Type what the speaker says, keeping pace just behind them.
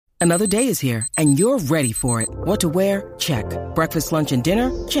Another day is here, and you're ready for it. What to wear? Check. Breakfast, lunch, and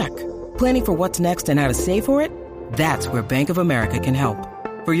dinner? Check. Planning for what's next and how to save for it? That's where Bank of America can help.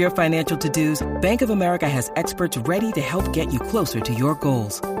 For your financial to-dos, Bank of America has experts ready to help get you closer to your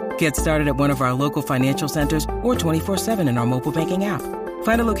goals. Get started at one of our local financial centers or 24/7 in our mobile banking app.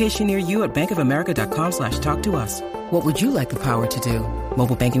 Find a location near you at bankofamerica.com/talktous. What would you like the power to do?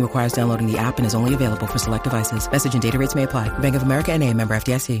 Mobile banking requires downloading the app and is only available for select devices. Message and data rates may apply. Bank of America N.A., member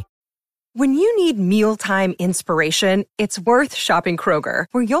FDIC. When you need mealtime inspiration, it's worth shopping Kroger,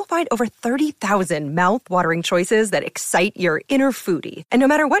 where you'll find over 30,000 mouth-watering choices that excite your inner foodie. And no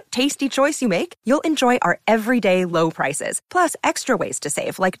matter what tasty choice you make, you'll enjoy our everyday low prices, plus extra ways to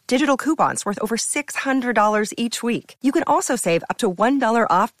save, like digital coupons worth over $600 each week. You can also save up to $1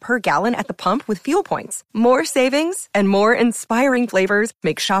 off per gallon at the pump with fuel points. More savings and more inspiring flavors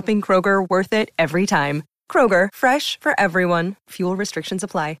make shopping Kroger worth it every time. Kroger, fresh for everyone. Fuel restrictions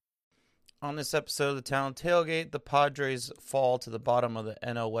apply. On this episode of the Town Tailgate, the Padres fall to the bottom of the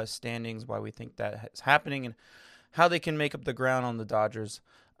NL West standings, why we think that is happening, and how they can make up the ground on the Dodgers.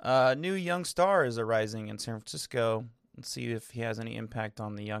 New young star is arising in San Francisco. Let's see if he has any impact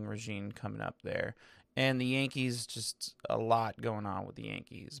on the young regime coming up there. And the Yankees, just a lot going on with the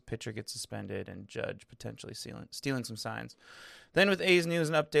Yankees. Pitcher gets suspended and Judge potentially stealing some signs. Then with A's news,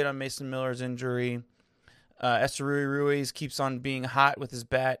 an update on Mason Miller's injury. Esteury Ruiz keeps on being hot with his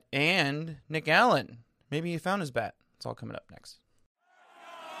bat, and Nick Allen, maybe he found his bat. It's all coming up next.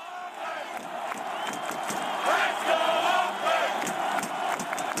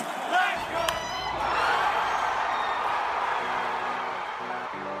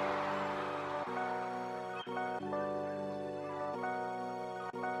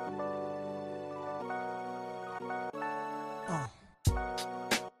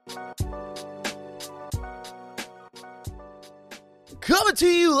 Coming to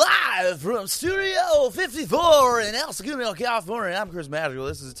you live from Studio 54 in El Segundo, California. I'm Chris Madrigal.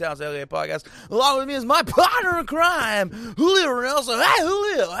 This is the Town Tailgate Podcast. Along with me is my partner in crime, Julio Reynoso. Hey,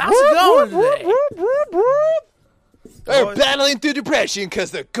 Julio. How's it going today? They're battling through depression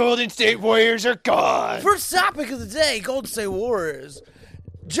because the Golden State Warriors are gone. First topic of the day, Golden State Warriors.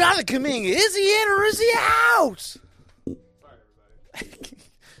 Jonathan Kuminga, is he in or is he out? Sorry, everybody.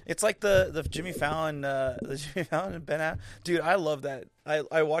 It's like the Jimmy Fallon, and Ben Affleck. Dude, I love that.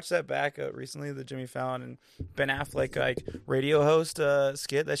 I watched that back recently, the Jimmy Fallon and Ben Affleck like radio host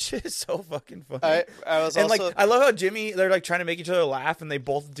skit. That shit is so fucking funny. I was also like I love how they're like trying to make each other laugh, and they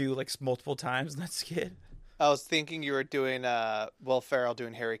both do like multiple times in that skit. I was thinking you were doing Will Ferrell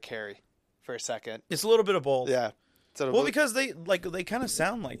doing Harry Carey for a second. It's a little bit of both. Yeah. Well, because they kind of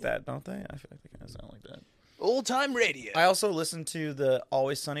sound like that, don't they? I feel like they kind of sound like that. Old-time radio. I also listened to the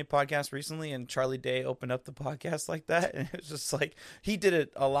Always Sunny podcast recently, and Charlie Day opened up the podcast like that, and it was just like, he did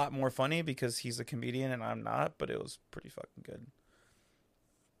it a lot more funny because he's a comedian and I'm not, but it was pretty fucking good.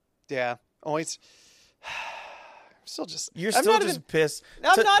 Yeah. Always. I'm just pissed.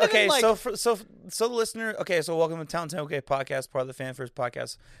 I'm not okay, even like... so the listener. Okay, so welcome to Town Tailgate Podcast, part of the Fan First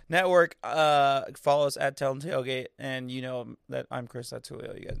Podcast Network. Follow us at Town Tailgate, and you know that I'm Chris. That's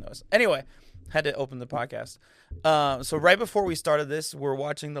Julio. You guys know us. Anyway, had to open the podcast. So right before we started this, we're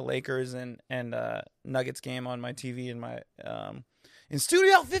watching the Lakers and Nuggets game on my TV in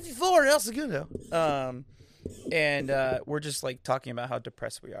Studio 54 in El Segundo. And we're just like talking about how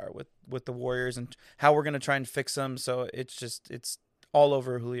depressed we are with the Warriors and how we're gonna try and fix them. So it's all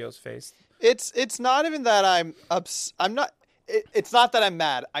over Julio's face. It's not even that it's not that I'm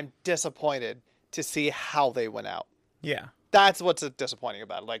mad. I'm disappointed to see how they went out. Yeah, that's what's disappointing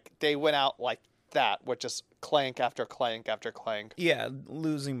about it. Like they went out like that with just clank after clank after clank. Yeah,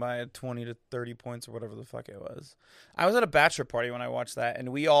 losing by 20 to 30 points or whatever the fuck it was. I was at a bachelor party when I watched that, and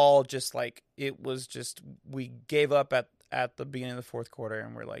we all just like, we gave up at the beginning of the fourth quarter,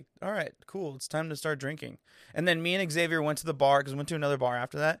 and we're like, all right, cool, it's time to start drinking. And then me and Xavier went to the bar, because we went to another bar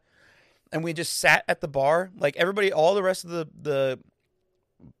after that, and we just sat at the bar. Like everybody, all the rest of the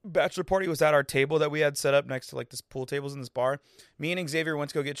bachelor party was at our table that we had set up next to like this pool tables in this bar. Me and Xavier went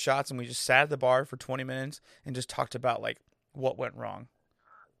to go get shots, and we just sat at the bar for 20 minutes and just talked about like what went wrong.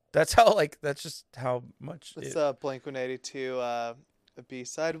 That's just how much. It's Blink-182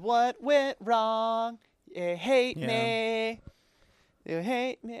 B-side. What went wrong? You hate me. You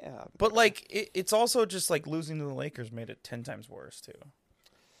hate me. Oh, but like it's also just like losing to the Lakers made it 10 times worse too.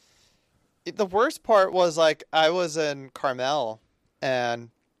 The worst part was like I was in Carmel. And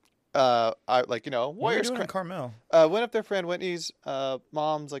I Warriors. What were you doing in Carmel? Went up there for Aunt Whitney's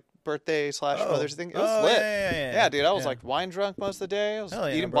mom's like birthday / Mother's thing. It was Oh, lit. yeah, Dude, I was yeah. like wine drunk most of the day. I was Hell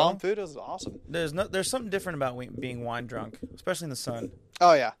yeah, eating bro. bomb food. It was awesome. There's something different about being wine drunk, especially in the sun.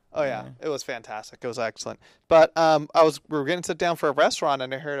 Oh yeah. It was fantastic. It was excellent. But we were going to sit down for a restaurant,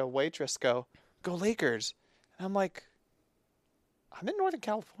 and I heard a waitress go Lakers. And I'm like, I'm in Northern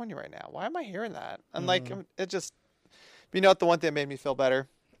California right now. Why am I hearing that? And it just, you know what? The one thing that made me feel better,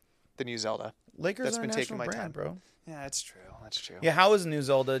 the new Zelda. Lakers That's are been a taking national my brand, time, bro. Yeah, that's true. That's true. Yeah, how is New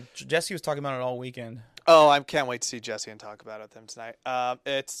Zelda? Jesse was talking about it all weekend. Oh, I can't wait to see Jesse and talk about it with him tonight.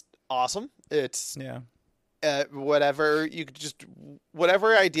 It's awesome. It's whatever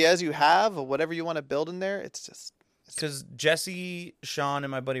ideas you have or whatever you want to build in there. It's just because Jesse, Sean, and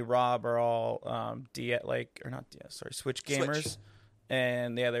my buddy Rob are all Switch gamers. Switch.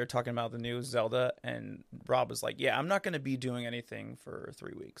 And they were talking about the new Zelda, and Rob was like, "Yeah, I'm not going to be doing anything for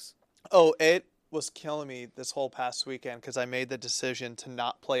 3 weeks." Oh, it was killing me this whole past weekend because I made the decision to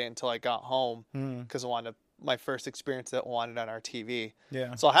not play until I got home because I wanted my first experience that I wanted on our TV.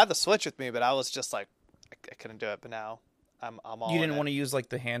 Yeah. So I had the Switch with me, but I was just like, I couldn't do it. But now I'm all. You didn't want to use like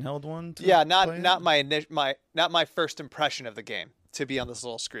the handheld one? Not my first impression of the game to be on this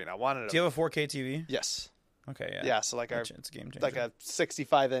little screen. I wanted. Do you have a 4K TV? Yes. Okay. Yeah. Yeah. So like it's a game changer. like a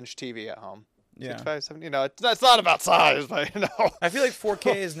 65-inch TV at home. Yeah. 65, 70, it's not about size, but I feel like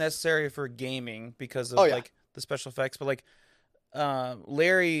 4K is necessary for gaming because of like the special effects, but like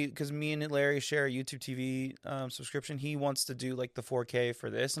Larry, because me and Larry share a YouTube TV subscription, he wants to do like the 4K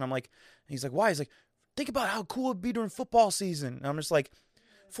for this, and I'm like, he's like, why? He's like, think about how cool it'd be during football season. And I'm just like,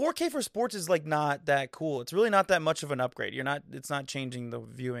 4K for sports is like not that cool. It's really not that much of an upgrade. It's not changing the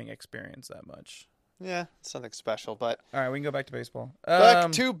viewing experience that much. Yeah, it's something special, but... All right, we can go back to baseball.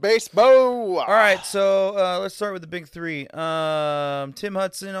 Back to baseball! All right, so let's start with the big three. Tim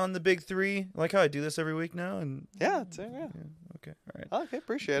Hudson on the big three. I like how I do this every week now. And Yeah. Okay, all right. Okay,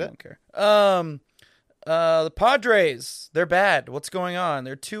 appreciate I it. don't care. The Padres, they're bad. What's going on?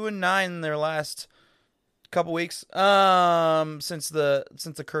 They're 2-9 in their last couple weeks since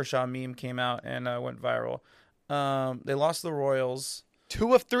the Kershaw meme came out and went viral. They lost to the Royals.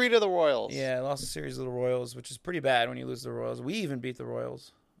 2 of 3 to the Royals. Yeah, lost a series of the Royals, which is pretty bad when you lose to the Royals. We even beat the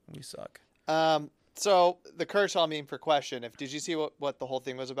Royals. We suck. So the Kershaw meme for question, did you see what the whole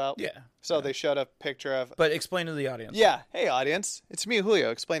thing was about? Yeah. So they showed a picture of... But explain to the audience. Yeah. Hey, audience. It's me,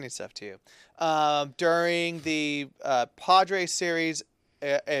 Julio, explaining stuff to you. During the Padres series,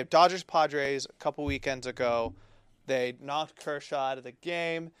 Dodgers-Padres, a couple weekends ago, they knocked Kershaw out of the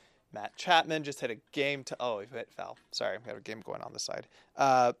game. Matt Chapman just hit a game to... Oh, he hit foul. Sorry, we have a game going on this side.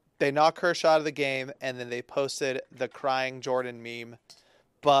 They knocked Kershaw out of the game, and then they posted the crying Jordan meme,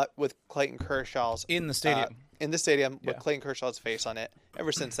 but with Clayton Kershaw's... In the stadium. With Clayton Kershaw's face on it.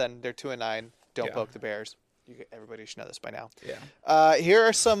 Ever since then, they're 2-9. Don't poke the Bears. Everybody should know this by now. Yeah. Here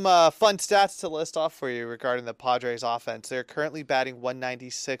are some fun stats to list off for you regarding the Padres offense. They're currently batting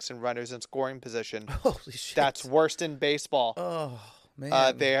 196 in runners in scoring position. Holy shit. That's worst in baseball. Oh,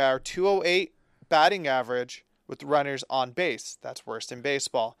 man. They are 208 batting average with runners on base. That's worst in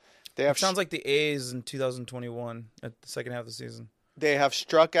baseball. It sounds like the A's in 2021 at the second half of the season. They have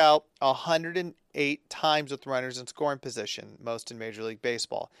struck out 108 times with runners in scoring position, most in Major League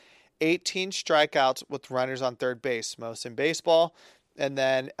Baseball. 18 strikeouts with runners on third base, most in baseball. And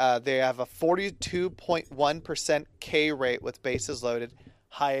then they have a 42.1% K rate with bases loaded,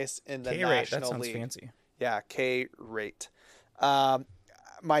 highest in the National League. That sounds fancy. Yeah, K rate.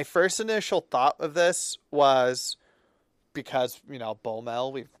 My first initial thought of this was because,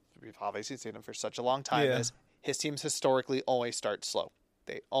 Bowmel, we've obviously seen him for such a long time, is his teams historically always start slow.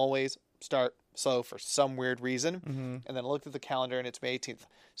 They always start slow for some weird reason. Mm-hmm. And then I looked at the calendar and it's May 18th.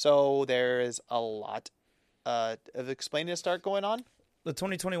 So there is a lot of explaining to start going on. The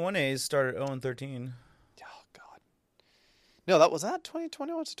 2021 A's started 0-13. Oh, God. No, that was not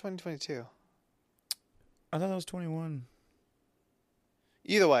 2021 to 2022. I thought that was 21.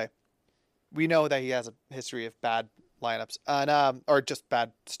 Either way, we know that he has a history of bad lineups and or just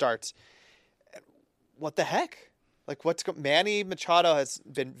bad starts. What the heck? Like, Manny Machado has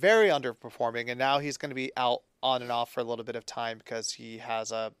been very underperforming, and now he's going to be out on and off for a little bit of time because he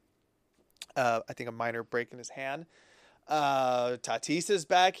has I think a minor break in his hand. Tatis is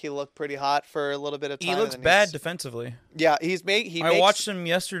back. He looked pretty hot for a little bit of time. He looks bad defensively. Yeah, I watched him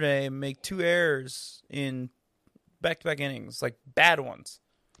yesterday make 2 errors in back-to-back innings, like bad ones.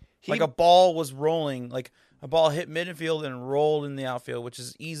 Like a ball was rolling, like a ball hit midfield and rolled in the outfield, which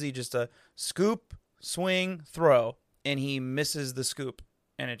is easy, just a scoop, swing, throw, and he misses the scoop,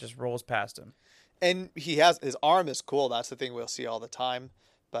 and it just rolls past him. And his arm is cool. That's the thing we'll see all the time,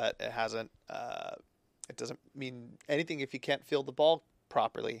 but it hasn't. It doesn't mean anything if you can't field the ball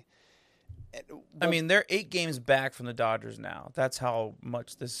properly. I mean, they're 8 games back from the Dodgers now. That's how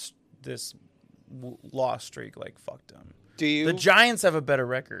much this loss streak fucked them. The Giants have a better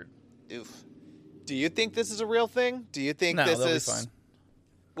record. Oof. Do you think this is a real thing? Do you think they'll is be fine.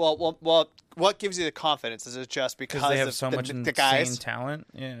 Well, what gives you the confidence? Is it just because they have of so much the insane guys? talent?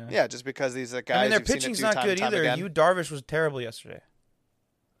 Yeah. Yeah, just because these are guys. I mean, their who've seen it pitching's do not time good and time either. again. Yu Darvish was terrible yesterday.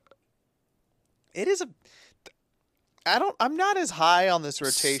 It is I'm not as high on this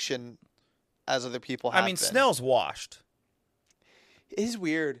rotation as other people have. I mean, been. Snell's washed. It is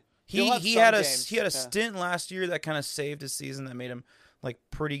weird. He had a stint last year that kind of saved his season, that made him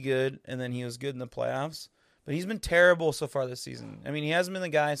pretty good, and then he was good in the playoffs. But he's been terrible so far this season. I mean, he hasn't been the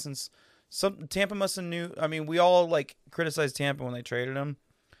guy since Tampa must have knew. I mean, we all criticized Tampa when they traded him,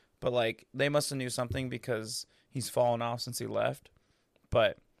 but they must have knew something because he's fallen off since he left.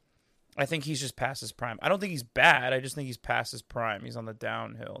 But I think he's just past his prime. I don't think he's bad. I just think he's past his prime. He's on the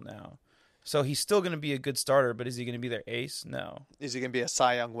downhill now. So he's still going to be a good starter, but is he going to be their ace? No. Is he going to be a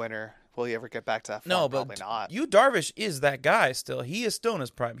Cy Young winner? Will he ever get back to that form? No, but probably not. Yu Darvish is that guy still. He is still in his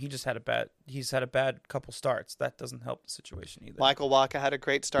prime. He just had he's had a bad couple starts. That doesn't help the situation either. Michael Wacha had a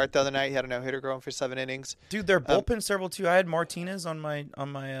great start the other night. He had a no-hitter going for 7 innings. Dude, their bullpen's terrible too. I had Martinez on my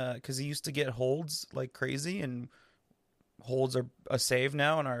because he used to get holds like crazy, and holds are a save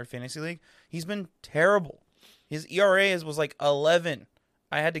now in our fantasy league. He's been terrible. His ERA was 11.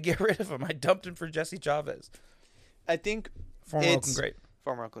 I had to get rid of him. I dumped him for Jesse Chavez. I think former Oakland great.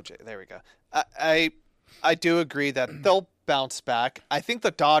 Former Uncle Jay. There we go. I do agree that they'll bounce back. I think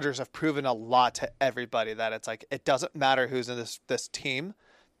the Dodgers have proven a lot to everybody that it's it doesn't matter who's in this team.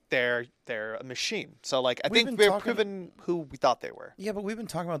 They're a machine. So I think we've proven who we thought they were. Yeah, but we've been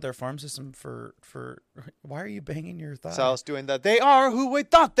talking about their farm system for why are you banging your thigh? So I was doing they are who we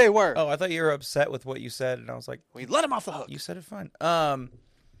thought they were. Oh, I thought you were upset with what you said, and I was like, we let him off the hook. You said it fine.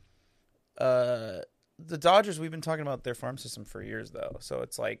 The Dodgers, we've been talking about their farm system for years though. So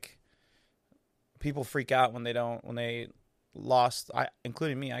it's people freak out when they lost,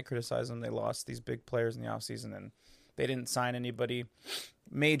 including me. I criticize them. They lost these big players in the offseason, and they didn't sign anybody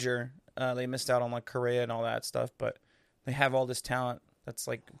major. They missed out on Correa and all that stuff, but they have all this talent that's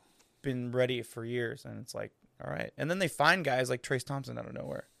been ready for years, and it's all right. And then they find guys like Trace Thompson out of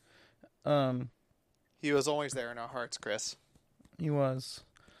nowhere. He was always there in our hearts, Chris. He was.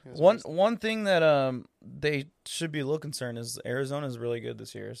 One thing that they should be a little concerned is Arizona's really good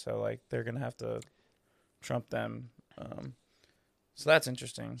this year, so they're gonna have to trump them. So that's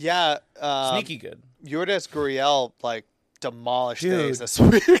interesting. Yeah, sneaky good. Lourdes Gurriel demolished things this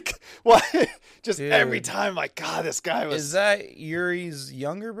week. What? Just Dude. Every time, God, this guy was. Is that Yuri's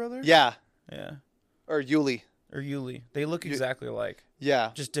younger brother? Yeah. Yeah. Or Yuli. They look exactly alike.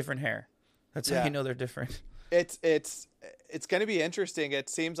 Yeah. Just different hair. That's how you know they're different. It's going to be interesting. It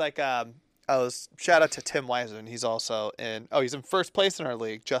seems shout out to Tim Wiseman. He's also he's in first place in our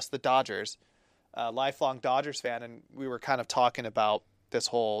league, just the Dodgers. Lifelong Dodgers fan, and we were kind of talking about this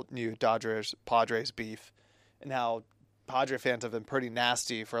whole new Dodgers-Padres beef and how Padre fans have been pretty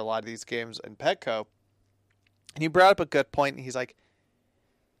nasty for a lot of these games in Petco. And he brought up a good point. He's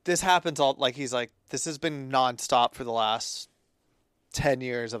this happens this has been nonstop for the last 10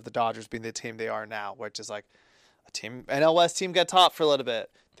 years of the Dodgers being the team they are now, which is a team, NL West team gets hot for a little bit.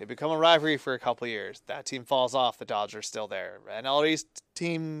 They become a rivalry for a couple of years. That team falls off. The Dodgers are still there. NL East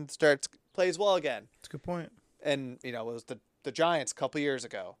team plays well again. That's a good point. And, it was the Giants a couple of years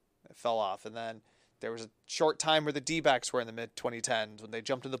ago. It fell off. And then there was a short time where the D-backs were in the mid-2010s when they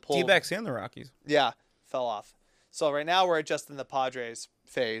jumped in the pool. D-backs and the Rockies. Yeah, fell off. So right now we're just in the Padres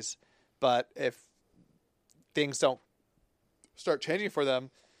phase. But if things don't start changing for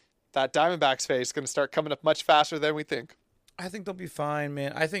them, that Diamondbacks phase is going to start coming up much faster than we think. I think they'll be fine,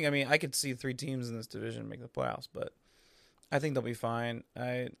 man. I could see 3 teams in this division make the playoffs, but I think they'll be fine.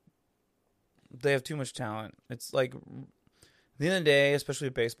 They have too much talent. It's at the end of the day, especially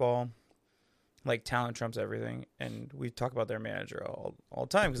with baseball, talent trumps everything. And we talk about their manager all the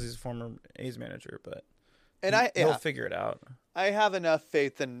time because he's a former A's manager, but he'll figure it out. I have enough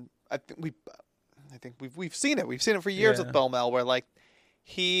faith in. I think we've seen it. We've seen it for years with Bomel, where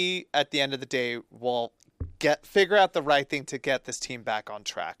he at the end of the day will figure out the right thing to get this team back on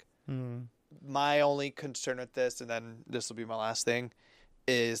track. Mm. My only concern with this, and then this will be my last thing,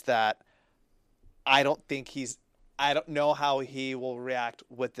 is that I don't know how he will react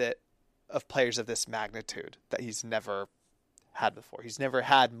with it of players of this magnitude that he's never had before. He's never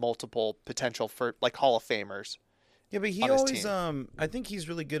had multiple potential for Hall of Famers. Yeah, but he always I think he's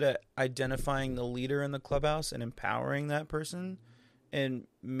really good at identifying the leader in the clubhouse and empowering that person. And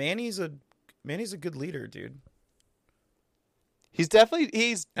Manny's a good leader, dude.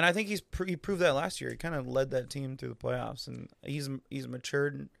 And I think he proved that last year. He kind of led that team through the playoffs, and he's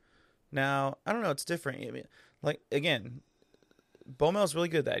matured now. I don't know. It's different. I mean, like, again, Beaumel's really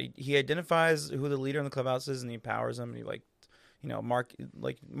good at that. He identifies who the leader in the clubhouse is, and he empowers them. And he, like, you know,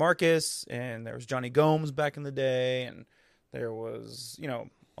 Marcus, and there was Johnny Gomes back in the day, and there was, you know,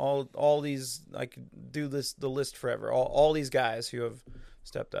 all these, like, the list forever. All these guys who have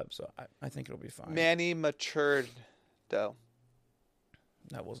stepped up. So I think it'll be fine. Manny matured, though.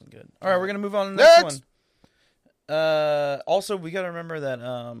 That wasn't good. All right, we're going to move on to the next one. Also, we got to remember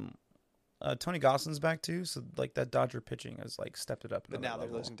that Tony Gosselin's back, too. So, like, that Dodger pitching has, like, stepped it up. But now they're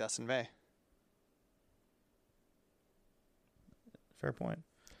losing Dustin May. Fair point.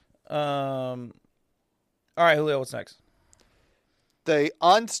 All right, Julio, what's next? The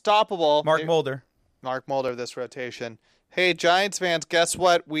unstoppable Mark Mulder of this rotation. Hey, Giants fans, guess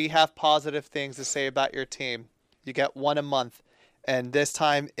what? We have positive things to say about your team. You get one a month. And this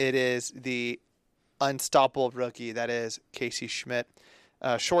time it is the unstoppable rookie, that is Casey Schmidt.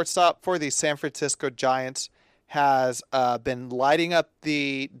 Shortstop for the San Francisco Giants, has been lighting up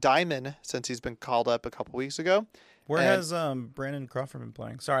the diamond since he's been called up a couple weeks ago. Where has Brandon Crawford been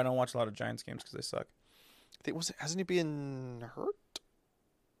playing? Sorry, I don't watch a lot of Giants games because they suck. I think hasn't he been hurt?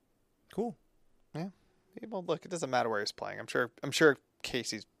 Cool. Yeah. Well, look, it doesn't matter where he's playing. I'm sure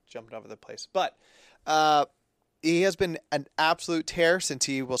Casey's jumping over the place, but he has been an absolute tear since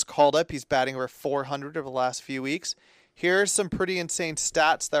he was called up. He's batting over 400 over the last few weeks. Here's some pretty insane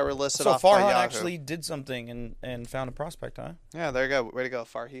stats that were listed off by Yahoo. So Farhan actually did something and found a prospect, huh? Yeah, there you go. Way to go,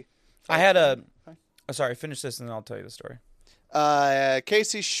 Farhi. I had sorry, finish this and then I'll tell you the story.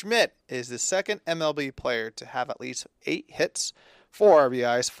 Casey Schmidt is the second MLB player to have at least 8 hits, 4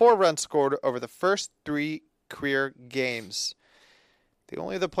 RBIs, 4 runs scored over the first 3 career games. The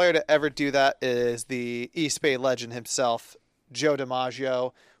only other player to ever do that is the East Bay legend himself, Joe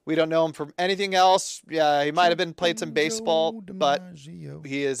DiMaggio. We don't know him from anything else. Yeah, he might have played some baseball, but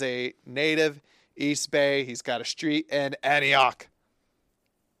he is a native East Bay. He's got a street in Antioch.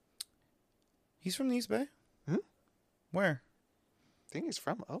 He's from the East Bay? Hmm? Where? I think he's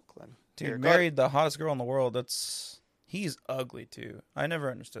from Oakland. Dude, here, married the hottest girl in the world. He's ugly, too. I never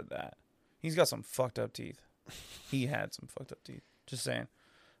understood that. He's got some fucked up teeth. He had some fucked up teeth. Just saying.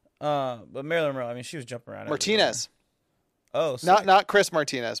 But Marilyn Monroe, I mean, she was jumping around. Martinez. Everywhere. Oh, not Chris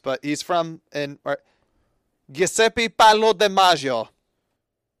Martinez, but he's from Giuseppe Paolo DiMaggio.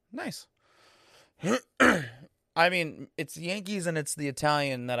 Nice. I mean, it's the Yankees and it's the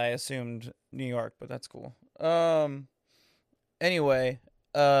Italian that I assumed New York, but that's cool. Anyway,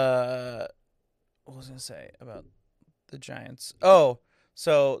 what was I going to say about the Giants? Oh,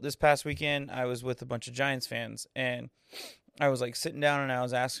 so this past weekend I was with a bunch of Giants fans and I was like sitting down and I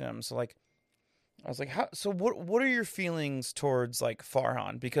was asking them, what are your feelings towards like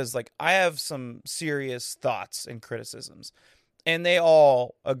Farhan? Because like I have some serious thoughts and criticisms and they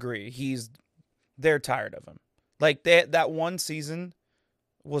all agree they're tired of him. Like that one season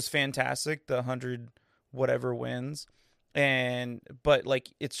was fantastic, the 100 whatever wins, but like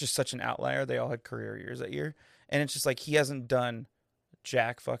it's just such an outlier. They all had career years that year, and it's just like he hasn't done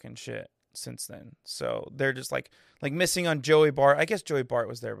jack fucking shit since then. So they're just like missing on Joey Bart. I guess Joey Bart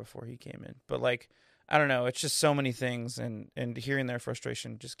was there before he came in, but like I don't know. It's just so many things, and hearing their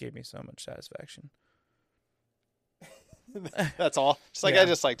frustration just gave me so much satisfaction. That's all. Just like I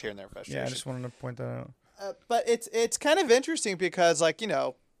just liked hearing their frustration. Yeah, I just wanted to point that out. But it's kind of interesting because, like, you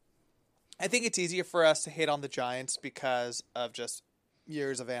know, I think it's easier for us to hate on the Giants because of just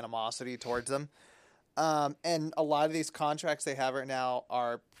years of animosity towards them. And a lot of these contracts they have right now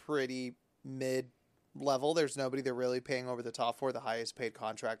are pretty mid-level. There's nobody they're really paying over the top for. The highest paid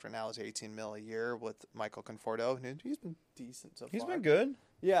contract right now is $18 million a year with Michael Conforto. He's been decent so far. He's been good.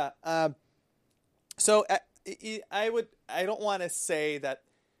 Yeah. So I don't want to say that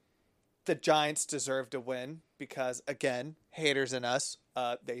the Giants deserve to win because, again, haters in us,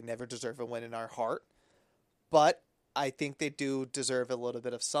 they never deserve a win in our heart. But I think they do deserve a little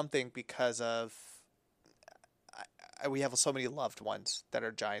bit of something because of we have so many loved ones that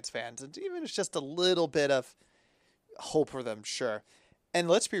are Giants fans. And even if it's just a little bit of hope for them, sure. And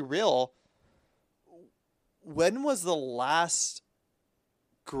let's be real, when was the last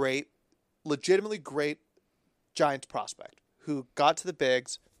legitimately great Giants prospect who got to the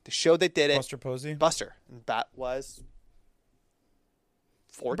bigs? They showed they did it. Buster Posey. And that was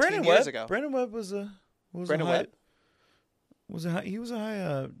 14 years ago. Brandon Webb was a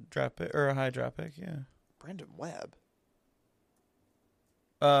high draft pick or a high draft pick, yeah. Brandon Webb.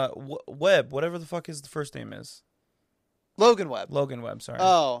 Webb, whatever the fuck his first name is. Logan Webb. Sorry.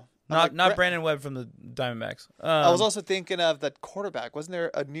 Oh, Not Brandon Webb from the Diamondbacks. I was also thinking of the quarterback. Wasn't there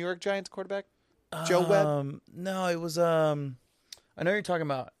a New York Giants quarterback? Joe Webb? No, it was I know what you're talking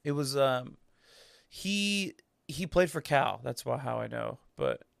about. It was he played for Cal. That's how I know.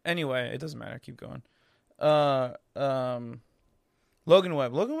 But anyway, it doesn't matter. Keep going. Logan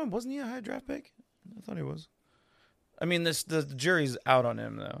Webb. Logan Webb, wasn't he a high draft pick? I thought he was. I mean, the jury's out on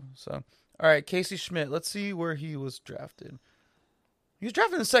him though. So, all right, Casey Schmidt. Let's see where he was drafted. He was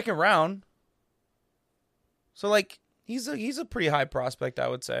drafted in the second round. So like he's a pretty high prospect, I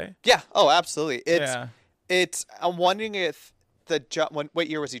would say. Yeah. Oh, absolutely. It's. I'm wondering if what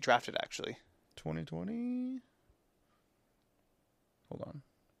year was he drafted actually? 2020. Hold on.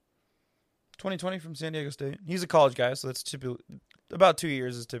 2020 from San Diego State. He's a college guy, so that's typically about 2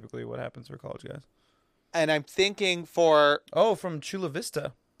 years is typically what happens for college guys. And I'm thinking from Chula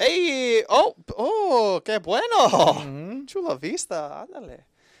Vista. Hey, qué bueno. Mm-hmm. Chula Vista, ándale.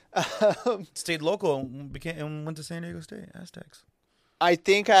 Stayed local and went to San Diego State Aztecs. I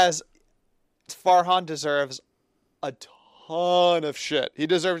think as Farhan deserves a ton of shit. He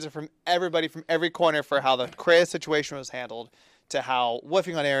deserves it from everybody from every corner for how the Correa situation was handled, to how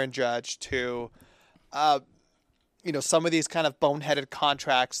whiffing on Aaron Judge, to some of these kind of boneheaded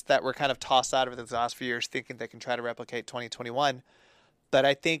contracts that were kind of tossed out over the last few years, thinking they can try to replicate 2021. But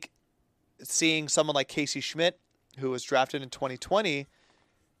I think seeing someone like Casey Schmidt, who was drafted in 2020,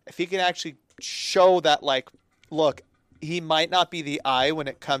 if he can actually show that, like, look, he might not be the eye when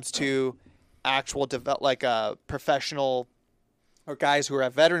it comes to actual professional or guys who are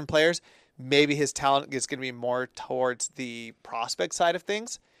veteran players, maybe his talent is going to be more towards the prospect side of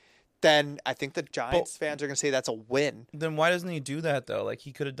things, then I think the Giants fans are going to say that's a win. Then why doesn't he do that, though? Like,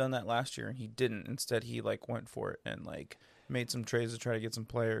 he could have done that last year, and he didn't. Instead, he, like, went for it and, like, made some trades to try to get some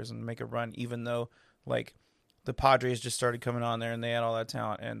players and make a run, even though, like, the Padres just started coming on there and they had all that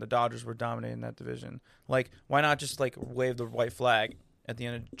talent, and the Dodgers were dominating that division. Like, why not just, like, wave the white flag at the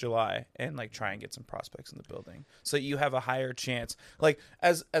end of July and, like, try and get some prospects in the building so you have a higher chance? Like,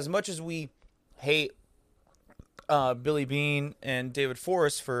 as much as we hate Billy Beane and David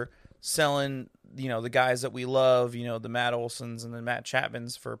Forrest for selling, the guys that we love, the Matt Olsons and the Matt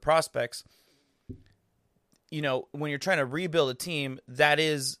Chapmans for prospects, when you're trying to rebuild a team, that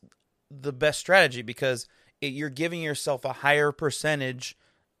is the best strategy, because you're giving yourself a higher percentage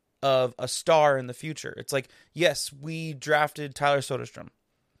of a star in the future. It's like, yes, we drafted Tyler Soderstrom.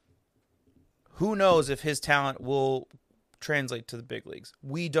 Who knows if his talent will translate to the big leagues?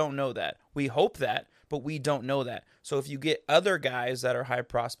 We don't know that. We hope that, but we don't know that. So if you get other guys that are high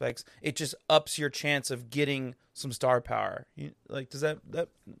prospects, it just ups your chance of getting some star power. Does that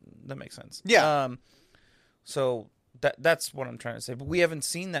make sense? Yeah. So that's what I'm trying to say. But we haven't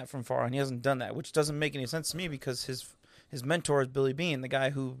seen that from Farhan. He hasn't done that, which doesn't make any sense to me, because his mentor is Billy Beane, the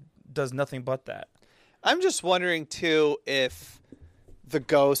guy who does nothing but that. I'm just wondering, too, if the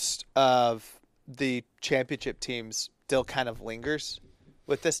ghost of the championship teams still kind of lingers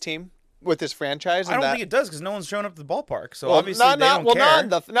with this team, with this franchise. I don't think it does, because no one's showing up to the ballpark. So obviously they don't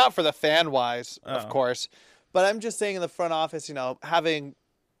care. Not for the fan-wise, of course. But I'm just saying in the front office, having...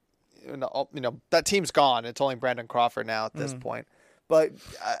 that team's gone. It's only Brandon Crawford now at this point. But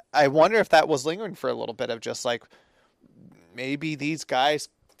I wonder if that was lingering for a little bit of just like, maybe these guys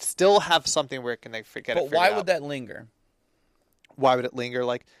still have something where can they forget it. But why would that linger? Why would it linger?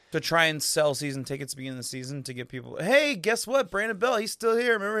 Like, to try and sell season tickets at the beginning of the season to get people, hey, guess what? Brandon Bell, he's still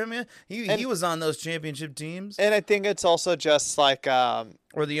here. Remember him? He was on those championship teams. And I think it's also just like...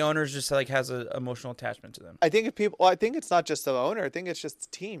 or the owners just like has an emotional attachment to them. I think I think it's not just the owner. I think it's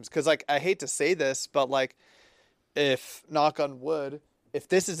just teams. Because, like, I hate to say this, but, like, if, knock on wood, if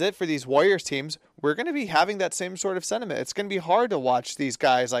this is it for these Warriors teams, we're going to be having that same sort of sentiment. It's going to be hard to watch these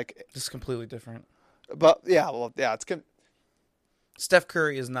guys, like... Just completely different. But, it's going to... Steph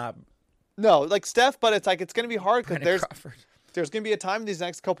Curry is not... No, like Steph, but it's like it's going to be hard because there's going to be a time in these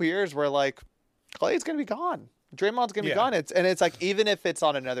next couple of years where, like, Clay's going to be gone. Draymond's going to be gone. It's like, even if it's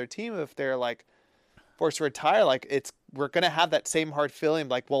on another team, if they're, like, forced to retire, like, we're going to have that same hard feeling,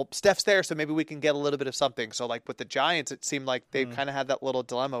 like, well, Steph's there, so maybe we can get a little bit of something. So, like, with the Giants, it seemed like they kind of had that little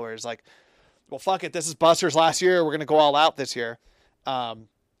dilemma where it's like, well, fuck it, this is Buster's last year, we're going to go all out this year. And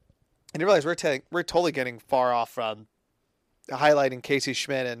you realize we're totally getting far off from highlighting Casey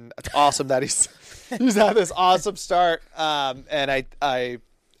Schmidt, and it's awesome that he's had this awesome start. And I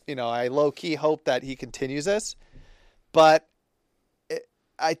low key hope that he continues this, but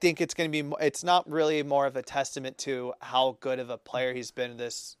I think it's going to be, it's not really more of a testament to how good of a player he's been in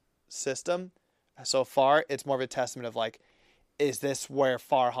this system so far. It's more of a testament of, like, is this where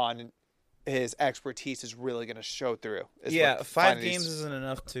Farhan his expertise is really going to show through. Yeah, 5 games isn't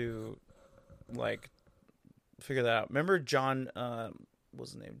enough to like figure that out. Remember John,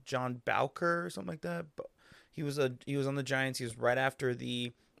 what's his name? John Bowker or something like that. But he was on the Giants. He was right after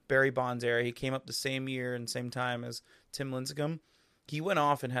the Barry Bonds era. He came up the same year and same time as Tim Lincecum. He went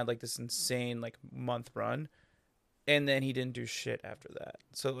off and had like this insane like month run, and then he didn't do shit after that.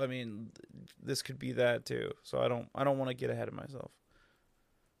 So I mean, this could be that too. So I don't want to get ahead of myself.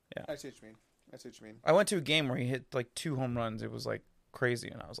 Yeah, I see what you mean. I went to a game where he hit like 2 home runs. It was like crazy,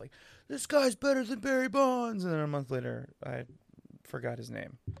 and I was like, "This guy's better than Barry Bonds." And then a month later, I forgot his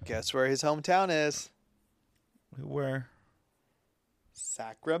name. Guess where his hometown is? Where?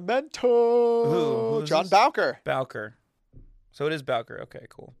 Sacramento. Who's John this? Bowker. Bowker. So it is Bowker. Okay,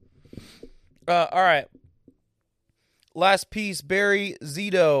 cool. All right. Last piece, Barry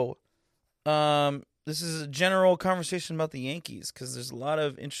Zito. This is a general conversation about the Yankees because there's a lot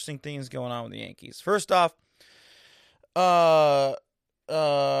of interesting things going on with the Yankees. First off, Herman.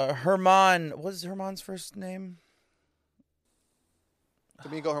 What is Herman's first name?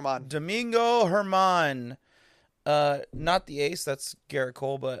 Domingo Herman. Not the ace. That's Garrett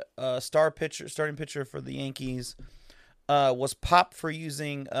Cole, but starting pitcher for the Yankees. Was popped for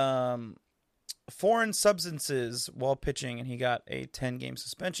using foreign substances while pitching, and he got a 10-game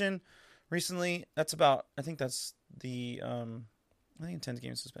suspension recently. I think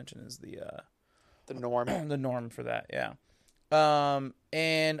 10-game suspension is the norm. The norm for that, yeah.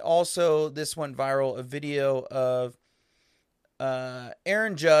 And also this went viral, a video of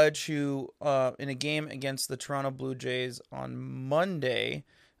Aaron Judge, who in a game against the Toronto Blue Jays on Monday,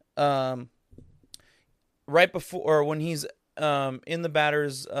 right before or when he's in the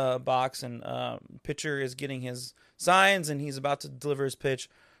batter's box and pitcher is getting his signs and he's about to deliver his pitch,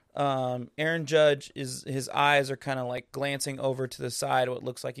 Aaron Judge his eyes are kind of like glancing over to the side, what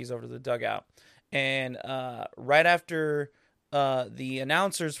looks like he's over to the dugout. And right after the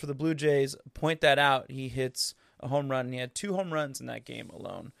announcers for the Blue Jays point that out, he hits a home run, and he had 2 home runs in that game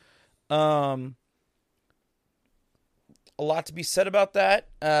alone. A lot to be said about that.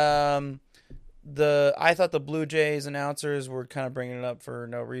 I thought the Blue Jays announcers were kind of bringing it up for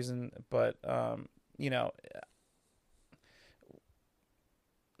no reason, but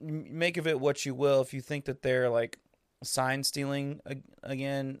make of it what you will. If you think that they're like sign stealing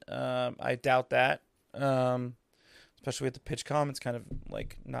again, I doubt that. Especially with the pitch com, it's kind of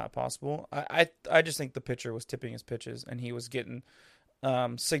like not possible. I just think the pitcher was tipping his pitches, and he was getting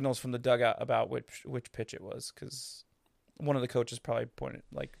signals from the dugout about which pitch it was, because one of the coaches probably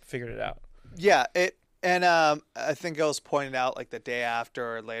figured it out. Yeah, I think it was pointed out like the day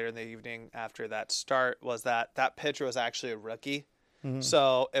after or later in the evening after that start was that pitcher was actually a rookie. Mm-hmm.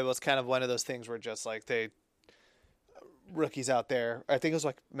 So it was kind of one of those things where just like rookies out there. I think it was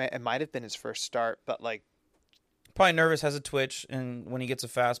like it might have been his first start, but like. Probably nervous, has a twitch, and when he gets a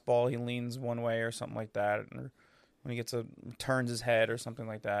fastball, he leans one way or something like that, or when he turns his head or something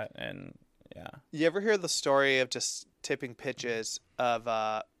like that, and yeah. You ever hear the story of just tipping pitches of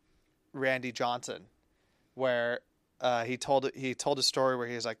Randy Johnson, where he told a story where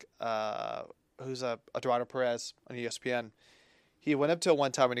he was like, who's Eduardo Perez on ESPN. He went up to it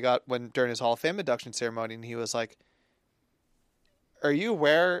one time during his Hall of Fame induction ceremony, and he was like, "Are you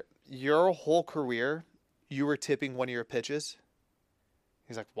aware your whole career you were tipping one of your pitches?"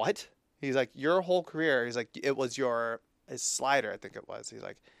 He's like, "What?" He's like, "Your whole career." He's like, "It was his slider, I think it was." He's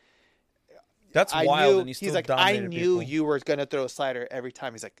like, "That's wild." And he's like, "I knew you were going to throw a slider every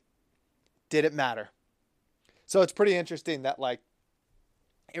time." He's like, "Didn't matter." So it's pretty interesting that like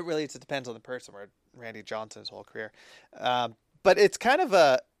it really depends on the person. Where Randy Johnson's whole career, but it's kind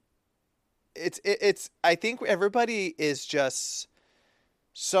of it's. I think everybody is just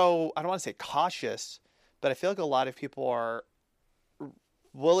so, I don't want to say cautious, but I feel like a lot of people are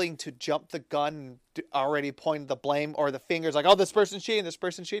willing to jump the gun and already point the blame or the fingers like, oh, this person's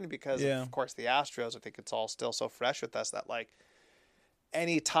cheating, because of course the Astros. I think it's all still so fresh with us that like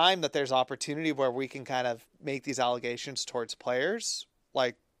any time that there's opportunity where we can kind of make these allegations towards players,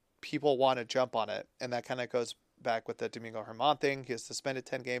 like people want to jump on it. And that kind of goes back with the Domingo Herman thing. He was suspended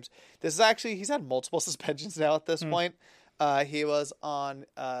 10 games. He's had multiple suspensions now at this point. He was on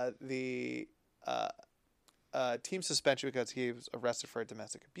the team suspension because he was arrested for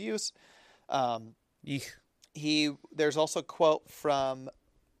domestic abuse. There's also a quote from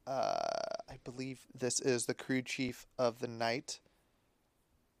I believe this is the crew chief of the night,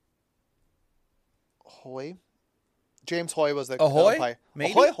 Hoy. James Hoy was the umpire.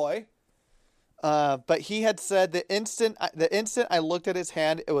 Hoy. But he had said the instant I looked at his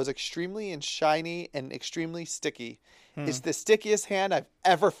hand, it was extremely and shiny and extremely sticky. It's the stickiest hand I've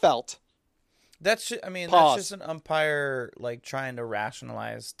ever felt. That's Pause. just an umpire like trying to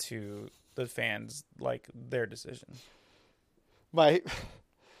rationalize to the fans like their decision. My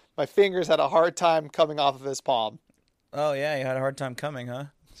fingers had a hard time coming off of his palm. Oh yeah, you had a hard time coming, huh?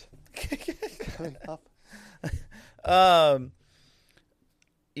 Coming up.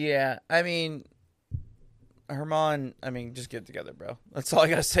 Yeah, I mean, Herman, just get it together, bro. That's all I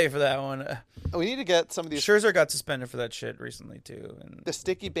gotta say for that one. We need to get some of these. Scherzer got suspended for that shit recently too, and The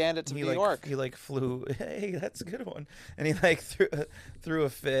Sticky Bandits of New like, York. He like flew. Hey, that's a good one. And he like threw a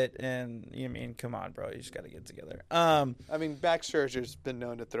fit, and come on, bro, you just gotta get it together. Max Scherzer's been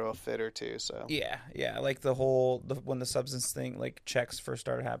known to throw a fit or two, so Yeah, like when the substance thing like checks first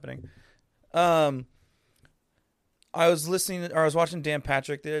started happening. I was watching Dan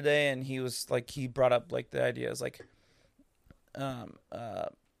Patrick the other day, and he was like, he brought up like the idea is like,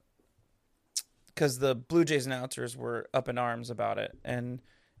 because the Blue Jays announcers were up in arms about it, and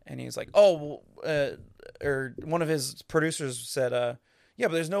he's like, or one of his producers said, yeah,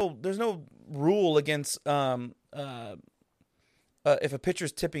 but there's no rule against if a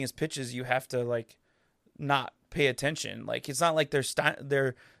pitcher's tipping his pitches, you have to like not pay attention. Like it's not like they're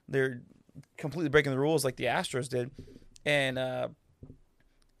completely breaking the rules like the Astros did. And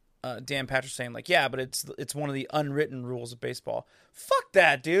Dan Patrick saying like, yeah, but it's one of the unwritten rules of baseball. Fuck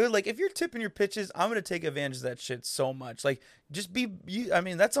that, dude. Like if you're tipping your pitches, I'm gonna take advantage of that shit so much. Like just be you.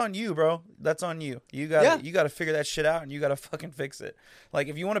 That's on you, bro. That's on you. You gotta figure that shit out, and you gotta fucking fix it. Like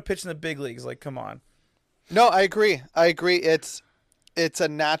if you want to pitch in the big leagues, like come on. No, I agree. It's a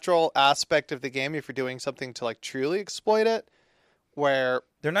natural aspect of the game if you're doing something to like truly exploit it, where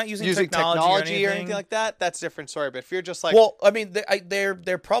they're not using technology or anything like that. That's a different story. But if you're just like, well,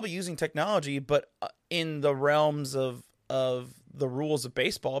 they're probably using technology, but in the realms of the rules of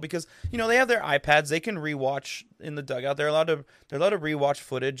baseball, because they have their iPads, they can rewatch in the dugout. They're allowed to rewatch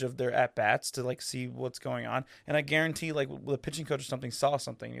footage of their at bats to like see what's going on. And I guarantee, like the pitching coach or something saw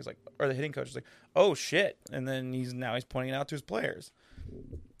something. He's like, or the hitting coach is like, oh shit, and then he's pointing it out to his players.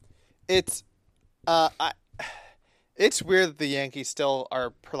 It's weird that the Yankees still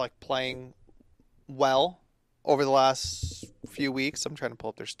are playing well over the last few weeks. I'm trying to pull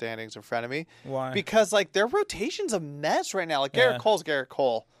up their standings in front of me. Why? Because like their rotation's a mess right now. Like Garrett Cole's Garrett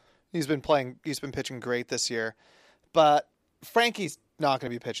Cole. He's been pitching great this year. But Frankie's not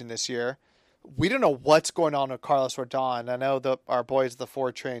going to be pitching this year. We don't know what's going on with Carlos Rodon. I know our boys, the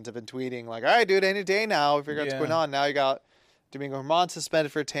 4 Trains, have been tweeting like, all right, dude, any day now. We figure out what's going on. Now you got Domingo Germán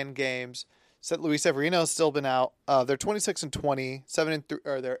suspended for 10 games. Luis Severino's still been out. They're 26-20, 7-3,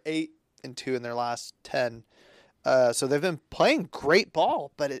 or they're 8-2 in their last 10. So they've been playing great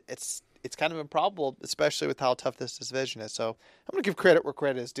ball, but it's kind of improbable, especially with how tough this division is. So I'm gonna give credit where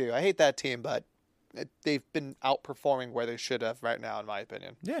credit is due. I hate that team, but they've been outperforming where they should have right now, in my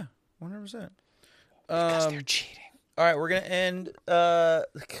opinion. Yeah, 100%. Because they're cheating. All right, we're gonna end.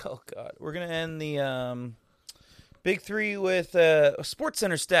 We're gonna end the Big 3 with a Sports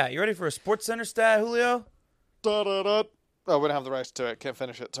Center stat. You ready for a Sports Center stat, Julio? Da-da-da. Oh, we don't have the rights to it. Can't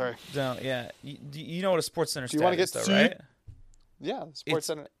finish it. Sorry. No, yeah. You know what a Sports Center Do you stat want to is, get though, right? Yeah, Sports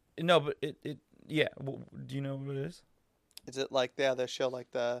Center. No, but yeah. Well, do you know what it is? Is it like they show like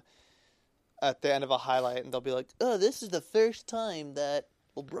at the end of a highlight, and they'll be like, "Oh, this is the first time that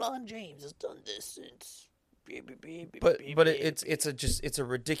LeBron James has done this since." But it's a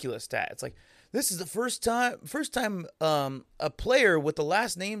ridiculous stat. It's like, this is the first time a player with the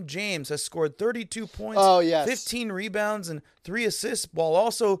last name James has scored 32 points, 15 rebounds, and 3 assists, while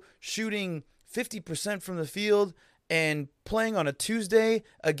also shooting 50% from the field and playing on a Tuesday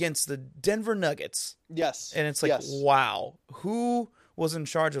against the Denver Nuggets. Yes. And it's like, wow, who was in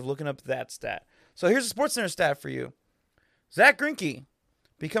charge of looking up that stat? So here's a SportsCenter stat for you. Zach Greinke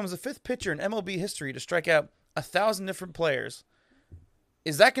becomes the 5th pitcher in MLB history to strike out 1,000 different players.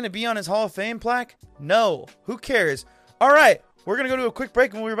 Is that going to be on his Hall of Fame plaque? No. Who cares? All right, we're going to go to a quick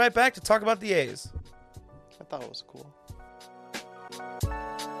break, and we'll be right back to talk about the A's. I thought it was cool.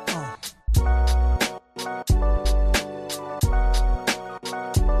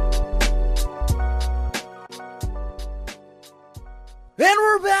 And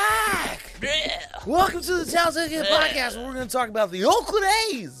we're back! Yeah. Welcome to the Tailgate Podcast, where we're going to talk about the Oakland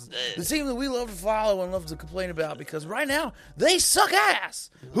A's, the team that we love to follow and love to complain about, because right now, they suck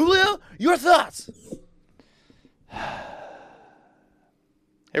ass. Julio, your thoughts?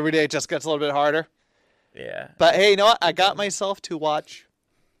 Every day it just gets a little bit harder. Yeah. But hey, you know what? I got myself to watch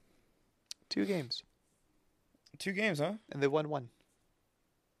 2 games. 2 games, huh? And they won 1.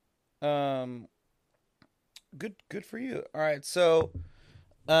 Good for you. All right, so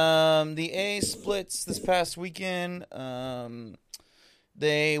the A splits this past weekend.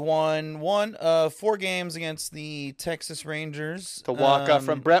 They won 1 of 4 games against the Texas Rangers. The walk-off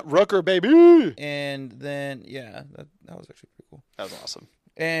from Brent Rooker, baby! And then, yeah, that was actually pretty cool. That was awesome.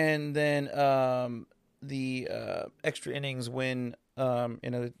 And then the extra innings win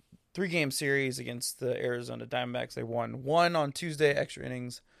in a 3-game series against the Arizona Diamondbacks. They won 1 on Tuesday, extra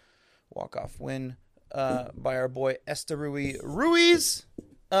innings, walk-off win by our boy Esteruy Ruiz.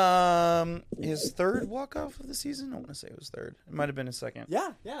 His 3rd walk-off of the season? I want to say it was 3rd. It might have been his 2nd.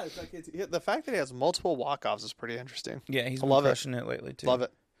 Yeah. It's like the fact that he has multiple walk-offs is pretty interesting. Yeah, he's been crushing it lately, too. Love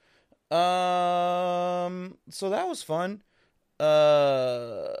it. So that was fun.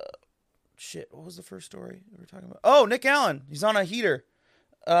 Shit, what was the first story we were talking about? Oh, Nick Allen. He's on a heater.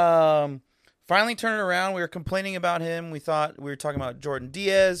 Finally turned it around. We were complaining about him. We thought we were talking about Jordan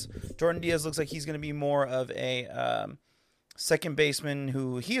Diaz. Jordan Diaz looks like he's going to be more of a second baseman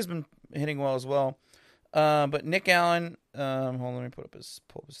who he has been hitting well as well. But Nick Allen, hold on, let me pull up his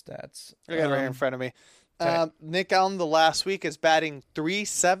stats. I got it right here in front of me. Nick Allen, the last week, is batting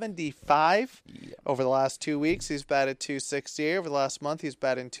 .375. Yeah. Over the last 2 weeks, he's batted .268. Over the last month, he's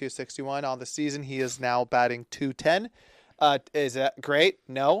batting .261. On the season, he is now batting .210. Is that great?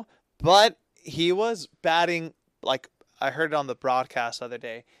 No. But he was batting, like I heard it on the broadcast the other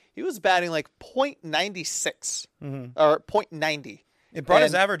day, he was batting like .96 or .90. It brought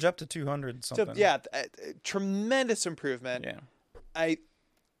his average up to 200 something. So, yeah, tremendous improvement. Yeah.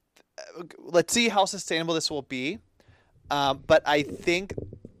 Let's see how sustainable this will be. But I think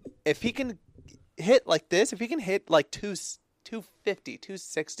if he can hit like this, if he can hit like 250,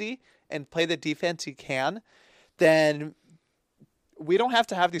 260 and play the defense he can, then we don't have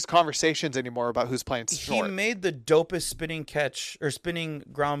to have these conversations anymore about who's playing short. He made the dopest spinning catch or spinning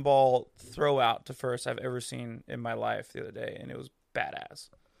ground ball throw out to first I've ever seen in my life the other day, and it was badass.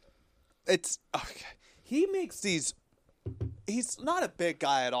 He makes these. He's not a big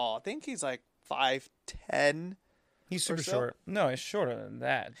guy at all. I think he's like 5'10". He's super short. No, he's shorter than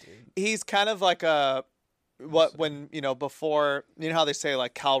that, dude. He's kind of like before, how they say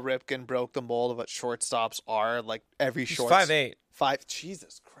like Cal Ripken broke the mold of what shortstops are, like every He's short 5'8".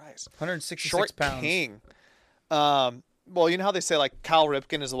 Jesus Christ. 166 short pounds. King. Well, you know how they say like Cal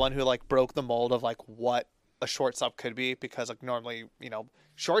Ripken is the one who like broke the mold of like what a shortstop could be, because like normally,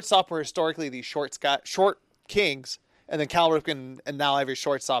 shortstop were historically these short kings. And then Cal Ripken, and now every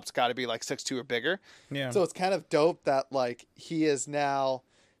shortstop's got to be like 6'2" or bigger. Yeah. So it's kind of dope that like he is now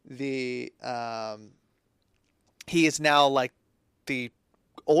like the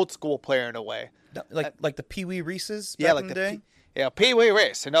old school player in a way. Like the Pee Wee Reese's back Yeah, like in the day? Pee Wee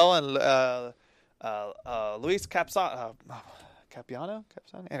Reese, and Luis Capiano.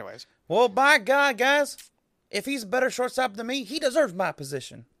 Anyways. Well, by God, guys, if he's a better shortstop than me, he deserves my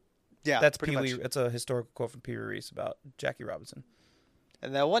position. Yeah, that's pretty Pee Wee. much. It's a historical quote from Pee Wee Reese about Jackie Robinson.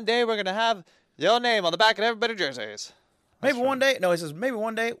 And then one day we're gonna have your name on the back of everybody's jerseys. Maybe one day. No, he says maybe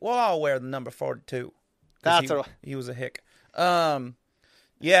one day we'll all wear the number 42. He was a hick.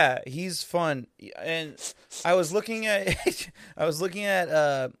 Yeah, he's fun. And I was looking at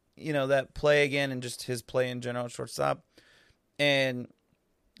that play again and just his play in general at shortstop, and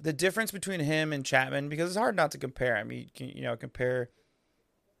the difference between him and Chapman, because it's hard not to compare. I mean, you can compare.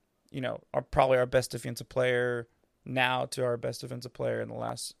 Probably our best defensive player now to our best defensive player in the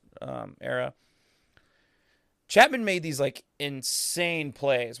last era. Chapman made these like insane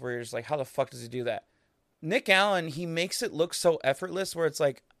plays where you're just like, how the fuck does he do that? Nick Allen, he makes it look so effortless where it's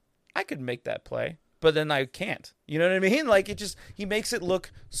like, I could make that play, but then I can't. You know what I mean? Like he makes it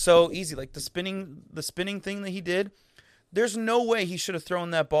look so easy. Like the spinning thing that he did. There's no way he should have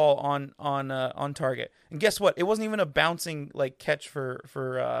thrown that ball on target. And guess what? It wasn't even a bouncing like catch for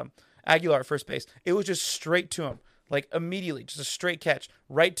Aguilar at first base. It was just straight to him, like immediately, just a straight catch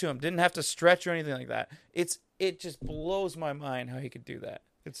right to him. Didn't have to stretch or anything like that. It just blows my mind how he could do that.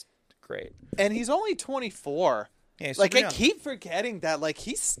 It's great. And he's only 24. Yeah, he's like super I young. keep forgetting that like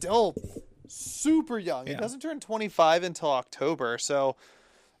he's still super young. Yeah. He doesn't turn 25 until October. So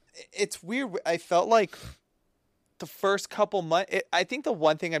it's weird. I felt like the first couple months, I think the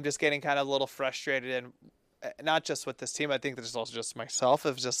one thing I'm just getting kind of a little frustrated in, not just with this team, I think this is also just myself,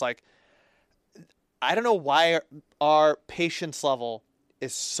 is just like, I don't know why our patience level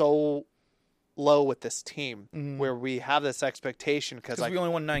is so low with this team, where we have this expectation because like, we only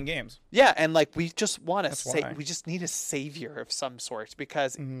won 9 games. Yeah, and like we just want why. we just need a savior of some sort,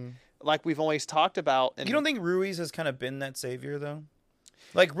 because like we've always talked about. And You don't think Ruiz has kind of been that savior though?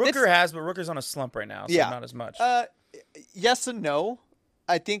 Like Rooker has, but Rooker's on a slump right now, so not as much. Yes and no.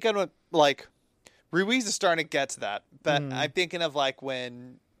 I think like Ruiz is starting to get to that, but I'm thinking of like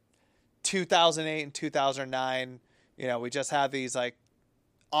when 2008 and 2009, we just have these like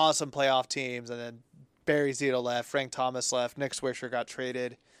awesome playoff teams, and then Barry Zito left, Frank Thomas left, Nick Swisher got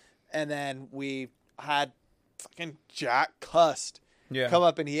traded, and then we had fucking Jack Cust come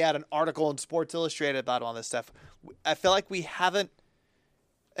up, and he had an article in Sports Illustrated about all this stuff. I feel like we haven't,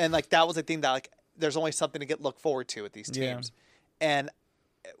 and like that was the thing that like there's only something to look forward to with these teams, and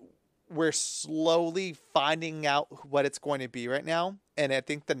we're slowly finding out what it's going to be right now. And I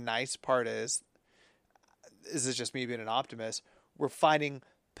think the nice part is this is just me being an optimist, we're finding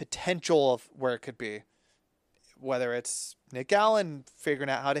potential of where it could be. Whether it's Nick Allen figuring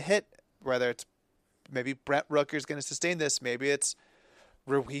out how to hit, whether it's maybe Brent Rooker's going to sustain this, maybe it's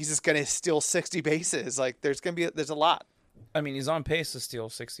Ruiz is going to steal 60 bases. Like there's a lot. I mean, he's on pace to steal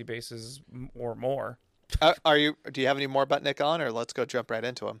 60 bases or more. Do you have any more about Nick Allen, or let's go jump right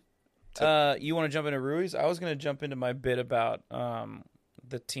into him? You want to jump into Ruiz? I was going to jump into my bit about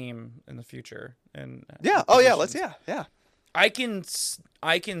the team in the future and yeah. I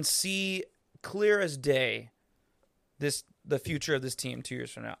can see clear as day the future of this team 2 years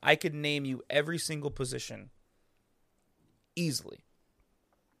from now. I could name you every single position easily.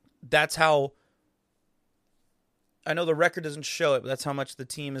 That's how, I know the record doesn't show it, but that's how much the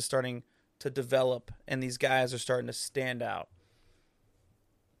team is starting to develop, and these guys are starting to stand out.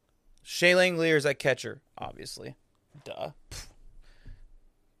 Shea Langeliers at catcher, obviously. Duh.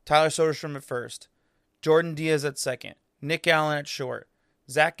 Tyler Soderstrom at first. Jordan Diaz at second. Nick Allen at short.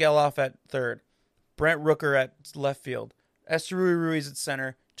 Zach Geloff at third. Brent Rooker at left field. Esteury Ruiz at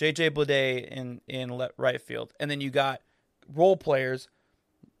center. J.J. Bleday in right field. And then you got role players.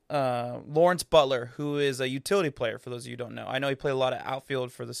 Lawrence Butler, who is a utility player, for those of you who don't know. I know he played a lot of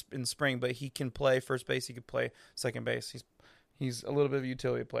outfield in spring, but he can play first base. He can play second base. He's a little bit of a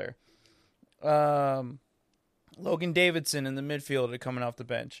utility player. Logan Davidson in the midfield coming off the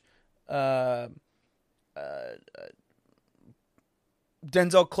bench.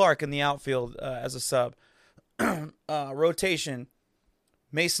 Denzel Clark in the outfield as a sub. Rotation,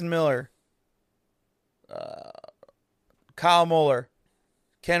 Mason Miller, Kyle Muller,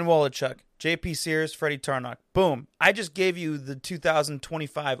 Ken Wolochuk, J.P. Sears, Freddie Tarnock. Boom. I just gave you the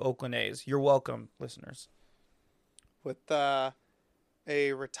 2025 Oakland A's. You're welcome, listeners. With a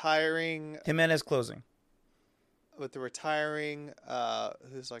retiring... Jimenez closing. With the retiring,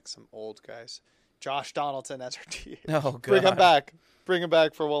 who's like some old guys. Josh Donaldson as our DH. Oh, God. Bring him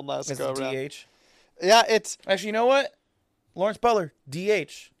back for one last go around. DH? Yeah, it's... Actually, you know what? Lawrence Butler,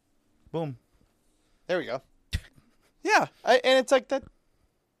 DH. Boom. There we go. Yeah, and it's like that...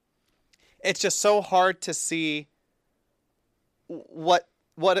 It's just so hard to see what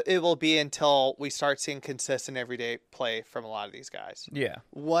it will be until we start seeing consistent everyday play from a lot of these guys. Yeah.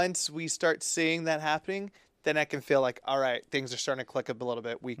 Once we start seeing that happening, then I can feel like, all right, things are starting to click up a little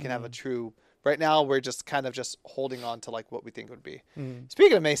bit. We can have a true... Right now, we're just kind of just holding on to like what we think would be.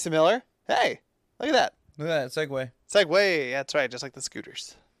 Speaking of Mason Miller, hey, look at that. Look at that, segue. Segway, that's right, just like the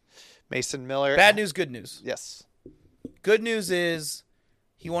scooters. Mason Miller. Bad news, good news. Yes. Good news is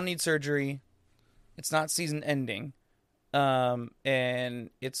he won't need surgery. It's not season ending.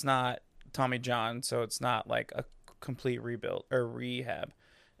 And it's not Tommy John, so it's not like a complete rebuild or rehab.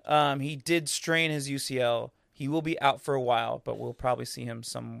 He did strain his UCL. He will be out for a while, but we'll probably see him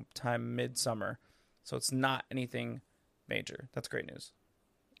sometime midsummer. So it's not anything major. That's great news.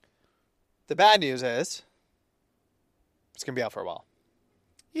 The bad news is it's going to be out for a while.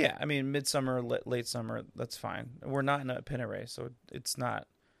 Yeah, I mean, midsummer, late summer, that's fine. We're not in a pennant race, so it's not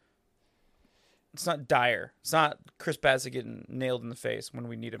dire. It's not Chris Bassett getting nailed in the face when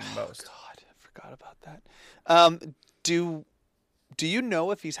we need him most. Oh, God, I forgot about that. Do you know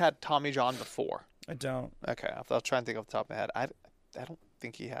if he's had Tommy John before? I don't. Okay, I'll try and think off the top of my head. I don't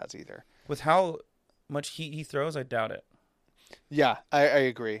think he has either. With how much heat he throws, I doubt it. Yeah, I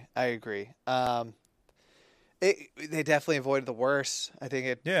agree. They definitely avoided the worst. I think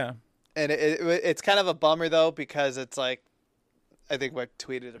it. Yeah. And it's kind of a bummer though, because it's like, I think I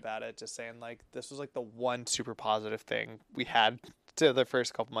tweeted about it, just saying like this was like the one super positive thing we had to the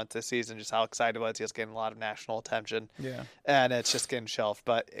first couple months this season, just how excited I was. He was getting a lot of national attention. Yeah. And it's just getting shelved,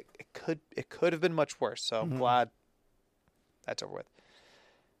 but it could have been much worse. So I'm glad that's over with.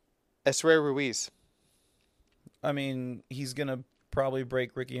 Esteury Ruiz. I mean, he's gonna probably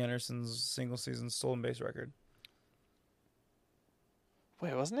break Ricky Henderson's single season stolen base record.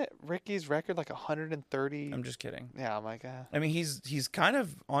 Wait, wasn't it Ricky's record like 130? I'm just kidding. Yeah, I'm like, I mean, he's kind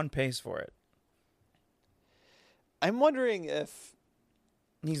of on pace for it. I'm wondering if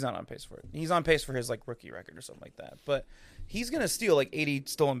he's not on pace for it. He's on pace for his like rookie record or something like that. But he's gonna steal like 80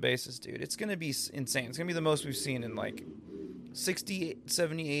 stolen bases, dude. It's gonna be insane. It's gonna be the most we've seen in like 60,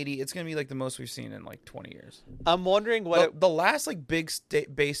 70, 80. It's going to be like the most we've seen in like 20 years. I'm wondering what the last like big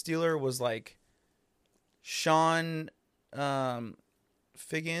base stealer was like Sean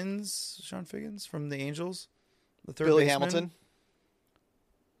Figgins from the Angels, the third Billy baseman. Hamilton.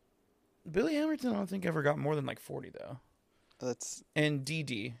 Billy Hamilton, I don't think ever got more than like 40 though. And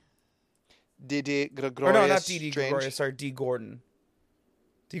Didi Gregorius. Or no, not Didi Gregorius. Sorry, D Gordon.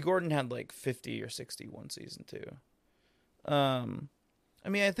 D Gordon had like 50 or 60 one season too. I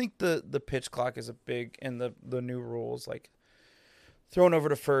mean, I think the pitch clock is a big, and the new rules like thrown over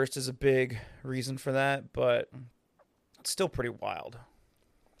to first is a big reason for that, but it's still pretty wild.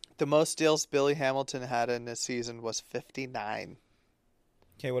 The most steals Billy Hamilton had in a season was 59.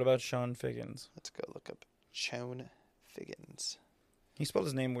 Okay, what about Sean Figgins? Let's go look up Sean Figgins. He spelled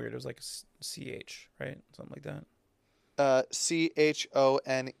his name weird. It was like a CH, right? Something like that.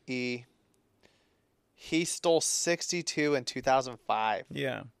 Chone. He stole 62 in 2005.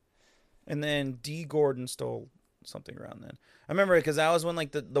 Yeah. And then D. Gordon stole something around then. I remember it because that was when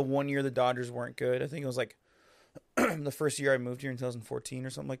like the 1 year the Dodgers weren't good. I think it was like the first year I moved here in 2014 or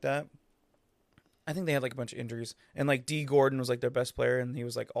something like that. I think they had like a bunch of injuries. And like D. Gordon was like their best player, and he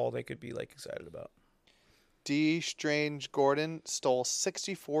was like all they could be like excited about. D. Strange Gordon stole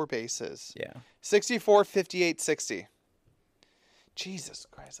 64 bases. Yeah. 64, 58, 60. Jesus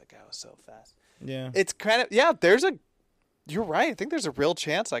Christ, that guy was so fast. Yeah. It's kind of, you're right. I think there's a real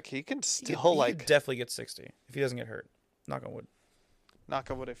chance like he can still he could definitely get 60 if he doesn't get hurt. Knock on wood. Knock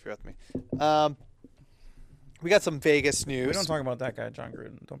on wood if you're with me. We got some Vegas news. We don't talk about that guy, John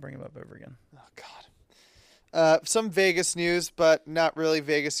Gruden. Don't bring him up ever again. Oh, God. Some Vegas news, but not really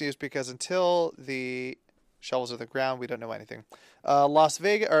Vegas news because until the shovels are the ground, we don't know anything.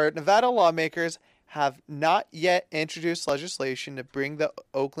 Nevada lawmakers have not yet introduced legislation to bring the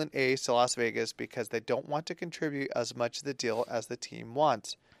Oakland A's to Las Vegas because they don't want to contribute as much of the deal as the team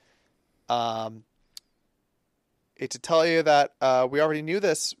wants. To tell you that we already knew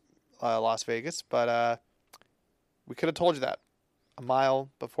this, Las Vegas, but we could have told you that a mile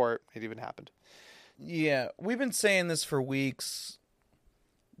before it even happened. Yeah, we've been saying this for weeks.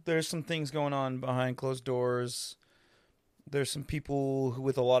 There's some things going on behind closed doors. There's some people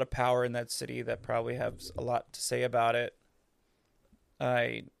with a lot of power in that city that probably have a lot to say about it.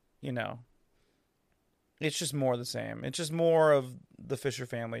 It's just more the same. It's just more of the Fisher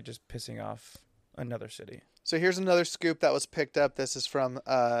family just pissing off another city. So here's another scoop that was picked up. This is from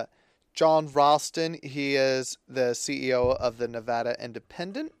John Ralston. He is the CEO of the Nevada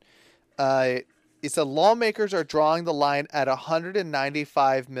Independent. He said lawmakers are drawing the line at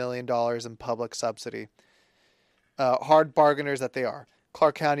 $195 million in public subsidy. Hard bargainers that they are.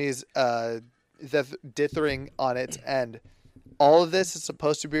 Clark County is dithering on its end. All of this is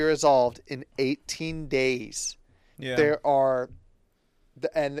supposed to be resolved in 18 days. Yeah.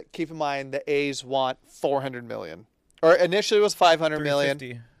 And keep in mind the A's want $400 million. Or initially it was $500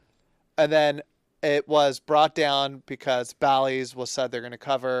 million. And then it was brought down because Bally's was said they're going to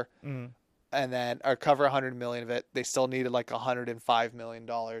cover. Mm-hmm. And then cover $100 million of it. They still needed like $105 million.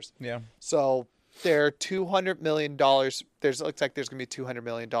 Yeah. So they're $200 million. Looks like there's going to be $200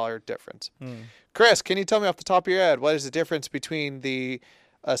 million difference. Chris, can you tell me off the top of your head what is the difference between the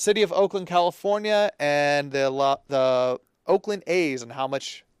city of Oakland, California, and the Oakland A's and how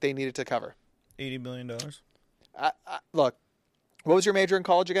much they needed to cover? $80 million. Look, what was your major in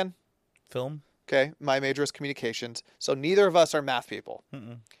college again? Film. Okay, my major is communications. So neither of us are math people.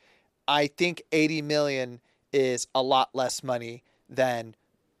 Mm-mm. I think $80 million is a lot less money than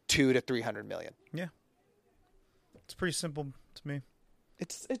 $200 to $300 million. Yeah, it's pretty simple to me.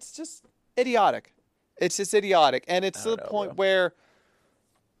 It's just idiotic. It's just idiotic, and it's to the point where,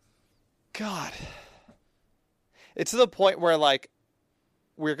 God, it's to the point where like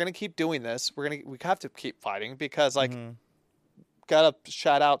we're gonna keep doing this. We have to keep fighting because like, gotta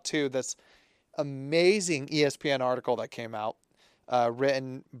shout out to this amazing ESPN article that came out.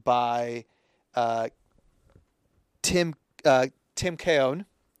 Written by Tim Keown,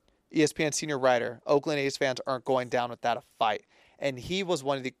 ESPN senior writer. Oakland A's fans aren't going down without a fight. And he was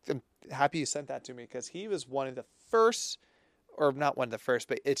one of the... I'm happy you sent that to me because he was one of the first, or not one of the first,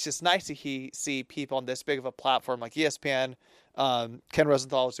 but it's just nice to see people on this big of a platform like ESPN, Ken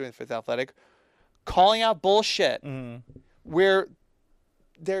Rosenthal was doing it for The Athletic, calling out bullshit. Where...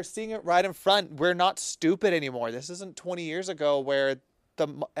 They're seeing it right in front. We're not stupid anymore. This isn't 20 years ago where the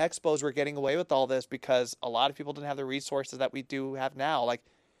Expos were getting away with all this because a lot of people didn't have the resources that we do have now. Like,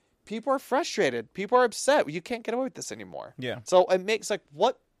 people are frustrated. People are upset. You can't get away with this anymore. Yeah. So it makes I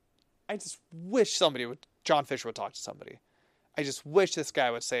just wish John Fisher would talk to somebody. I just wish this guy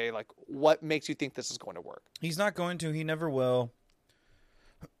would say, like, what makes you think this is going to work? He's not going to. He never will.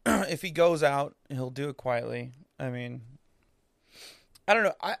 If he goes out, he'll do it quietly. I mean, I don't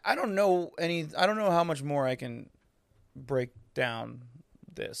know. I don't know I don't know how much more I can break down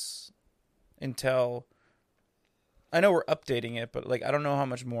this until I know we're updating it, but like I don't know how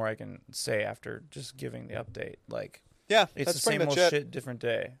much more I can say after just giving the update. Like, yeah, it's that's the same old shit, different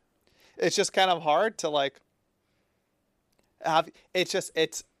day. It's just kind of hard to like have.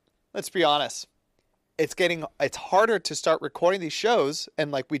 Let's be honest. It's harder to start recording these shows,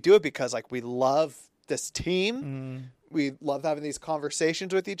 and like we do it because like we love this team. We love having these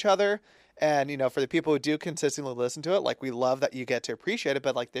conversations with each other. And, you know, for the people who do consistently listen to it, like, we love that you get to appreciate it.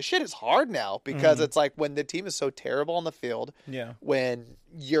 But, like, this shit is hard now because it's like when the team is so terrible on the field, when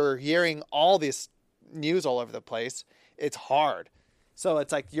you're hearing all this news all over the place, it's hard. So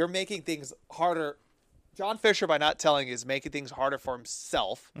it's like you're making things harder. John Fisher, by not telling you, is making things harder for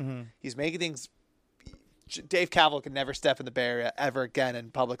himself. He's making things. Dave Cavill can never step in the Bay Area ever again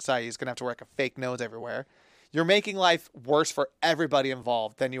in public sight. He's going to have to wear a fake nose everywhere. You're making life worse for everybody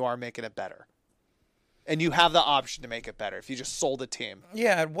involved than you are making it better. And you have the option to make it better if you just sold a team.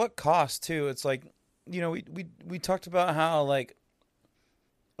 Yeah, at what cost, too? It's like, you know, we talked about how, like,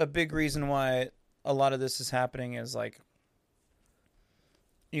 a big reason why a lot of this is happening is, like,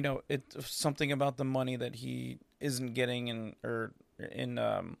 you know, it's something about the money that he isn't getting in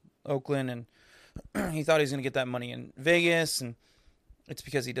Oakland, and he thought he was going to get that money in Vegas, and it's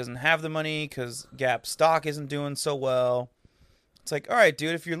because he doesn't have the money because Gap stock isn't doing so well. It's like, all right,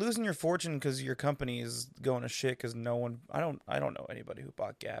 dude, if you're losing your fortune because your company is going to shit because I don't know anybody who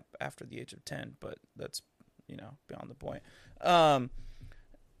bought Gap after the age of 10, but that's, you know, beyond the point.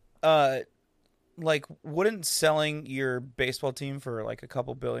 Like, wouldn't selling your baseball team for like a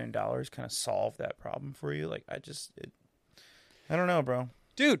couple $1 billion kind of solve that problem for you? Like, I don't know, bro.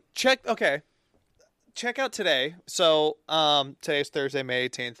 Dude, check out today. So today's Thursday, May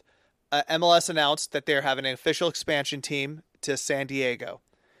 18th. MLS announced that they're having an official expansion team to San Diego.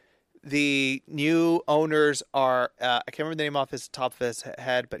 The new owners are, I can't remember the name off his top of his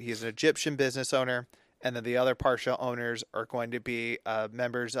head, but he's an Egyptian business owner. And then the other partial owners are going to be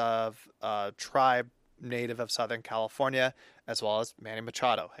members of a tribe native of Southern California, as well as Manny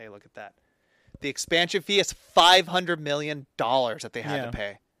Machado. Hey, look at that. The expansion fee is $500 million that they had to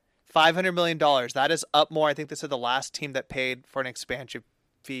pay. $500 million. That is up more. I think they said the last team that paid for an expansion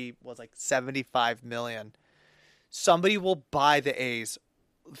fee was like $75 million. Somebody will buy the A's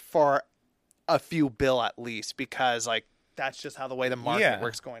for a few bill at least because like that's just how the way the market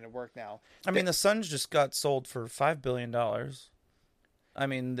works going to work now. I mean, the Suns just got sold for $5 billion. I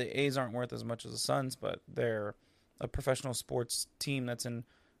mean, the A's aren't worth as much as the Suns, but they're a professional sports team that's in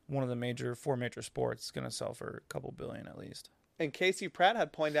one of the four major sports. It's going to sell for a couple billion at least. And Casey Pratt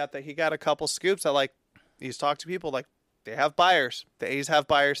had pointed out that he got a couple scoops that, like, he's talked to people, like, they have buyers. The A's have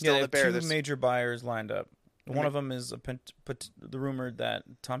buyers still in the Bears. Two major buyers lined up. One of them is the rumored that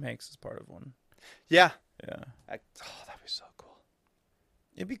Tom Hanks is part of one. Yeah. Yeah. That'd be so cool.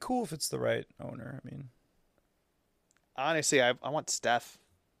 It'd be cool if it's the right owner. I mean, honestly, I want Steph.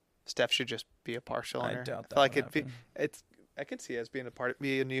 Steph should just be a partial owner. I doubt that. I feel like I could see it as being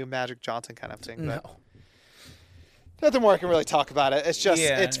a new Magic Johnson kind of thing. No. But nothing more I can really talk about it. It's just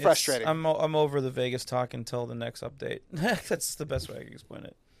it's frustrating. I'm over the Vegas talk until the next update. That's the best way I can explain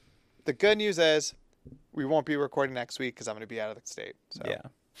it. The good news is we won't be recording next week because I'm going to be out of the state. So. Yeah.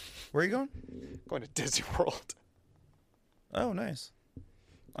 Where are you going? Going to Disney World. Oh, nice.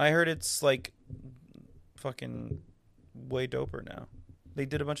 I heard it's like fucking way doper now. They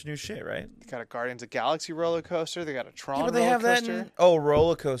did a bunch of new shit, right? They got a Guardians of the Galaxy roller coaster. They got a Tron roller have coaster.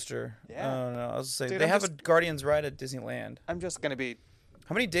 Roller coaster. Yeah. Oh, no. I was saying Dude, they have a Guardians ride at Disneyland. I'm just going to be...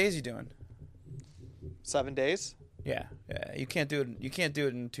 How many days are you doing? 7 days. Yeah. You can't do it. You can't do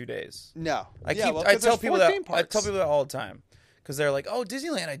it in 2 days. No. I tell people that all the time because they're like, "Oh,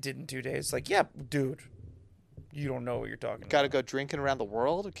 Disneyland, I did in 2 days." It's like, yeah, dude, you don't know what you're talking about. Got to go drinking around the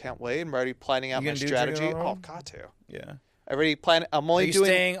world. Can't wait. I'm already planning out my strategy. Oh, got to. Yeah. I already plan. I'm only doing.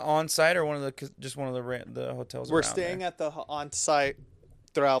 Staying on site or one of the hotels. We're staying at the on site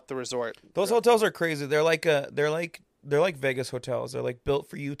throughout the resort. Those hotels are crazy. They're like Vegas hotels. They're like built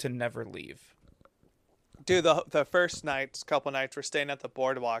for you to never leave. Dude, the first couple nights, we're staying at the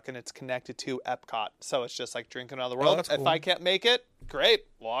boardwalk, and it's connected to Epcot. So it's just like drinking around the world. That's cool. If I can't make it, great.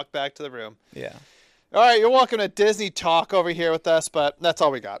 Walk back to the room. Yeah. All right, you're welcome to Disney talk over here with us, but that's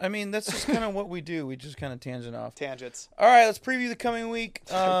all we got. I mean, that's just kind of what we do. We just kind of tangent off. Tangents. All right, let's preview the coming week.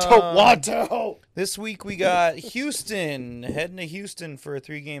 I don't want to. This week we got Houston, heading to Houston for a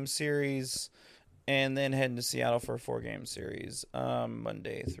 3-game series. and then heading to Seattle for a 4-game series,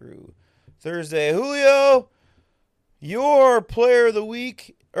 Monday through Thursday. Julio, your player of the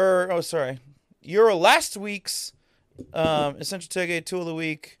week, your last week's Essential Tailgate Tool of the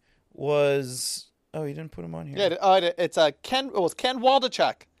Week was. Oh, you didn't put him on here. Yeah, it's Ken. It was Ken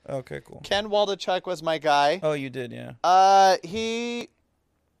Waldachuk. Okay, cool. Ken Waldachuk was my guy. Oh, you did, yeah. He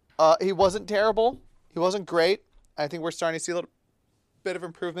wasn't terrible. He wasn't great. I think we're starting to see a little bit of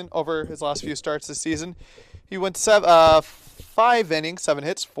improvement over his last few starts this season. He went 5 innings, 7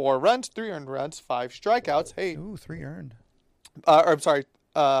 hits, 4 runs, 3 earned runs, 5 strikeouts. Hey, 3 earned. I'm sorry.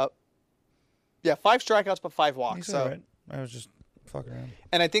 5 strikeouts but 5 walks. So right. I was just fucking around.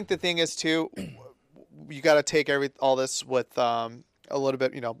 And I think the thing is too, you got to take all this with a little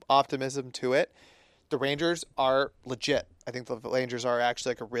bit, optimism to it. The Rangers are legit. I think the Rangers are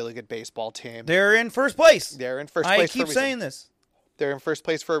actually like a really good baseball team. They're in first place. I keep saying this. They're in first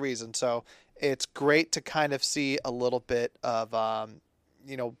place for a reason. So it's great to kind of see a little bit of,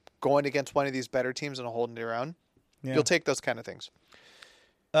 going against one of these better teams and holding their own. Yeah. You'll take those kind of things.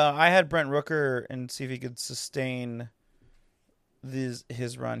 I had Brent Rooker and see if he could sustain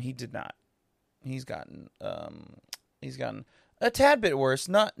his run. He did not. He's gotten a tad bit worse.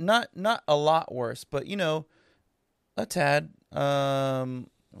 Not a lot worse, but a tad. Let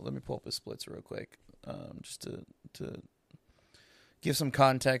me pull up his splits real quick, just to give some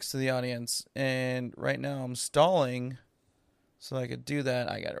context to the audience. And right now I'm stalling, so I could do that.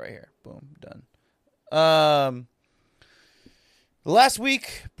 I got it right here. Boom, done. Last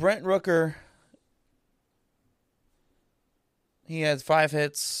week, Brent Rooker, he had 5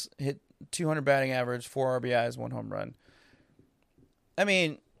 hits, hit 200 batting average, 4 RBIs, 1 home run. I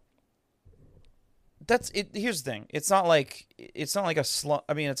mean, that's it. Here's the thing: it's not like a slump.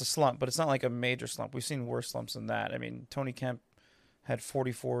 I mean, it's a slump, but it's not like a major slump. We've seen worse slumps than that. I mean, Tony Kemp had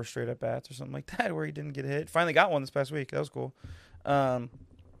 44 straight up bats or something like that, where he didn't get a hit. Finally got one this past week. That was cool. But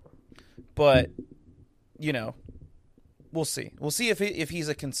we'll see. We'll see if he's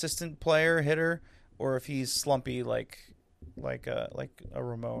a consistent player hitter or if he's slumpy like a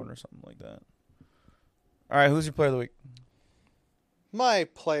Ramon or something like that. All right, who's your player of the week? My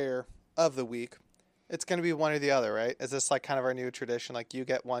player of the week. It's going to be one or the other, right? Is this like kind of our new tradition? Like you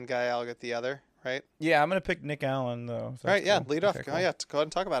get one guy, I'll get the other, right? Yeah, I'm going to pick Nick Allen, though. All right, yeah, lead off. Cool. Oh, yeah, go ahead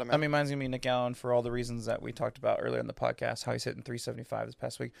and talk about it, man. I mean, mine's going to be Nick Allen for all the reasons that we talked about earlier in the podcast, how he's hitting 375 this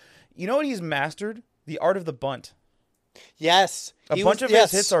past week. You know what he's mastered? The art of the bunt. Yes. A bunch of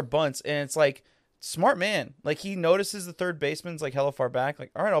his hits are bunts, and it's like, smart man. Like, he notices the third baseman's like hella far back.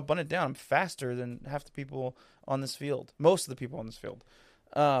 Like, all right, I'll bunt it down. I'm faster than half the people on this field. Most of the people on this field.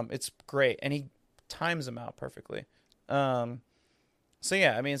 It's great, and he times them out perfectly. So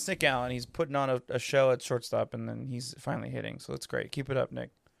yeah, I mean, it's Nick Allen. He's putting on a show at shortstop, and then he's finally hitting. So it's great. Keep it up,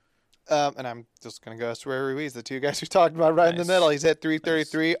 Nick. And I'm just gonna go Suarez Ruiz, the two guys we talked about right in the middle. He's hit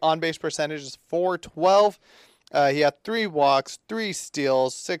 333. Nice. On base percentage is .412. He had 3 walks, 3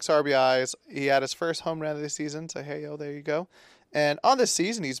 steals, 6 RBIs. He had his first home run of the season. So hey, there you go. And on this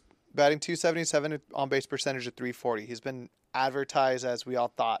season, he's batting .277, on base percentage of .340. He's been advertised as we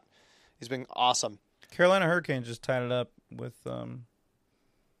all thought. He's been awesome. Carolina Hurricanes just tied it up with.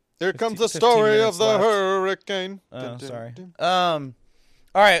 Here comes the story of the left. hurricane. Oh, sorry.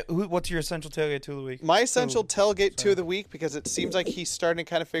 All right, what's your essential tailgate two of the week? My essential tailgate two of the week, because it seems like he's starting to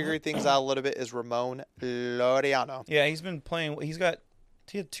kind of figure things out a little bit, is Ramon Laureano. Yeah, he's been playing.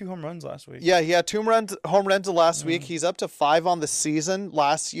 He had 2 home runs last week. Yeah, he had 2 home runs last week. He's up to 5 on the season.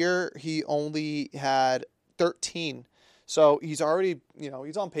 Last year, he only had 13. So he's already,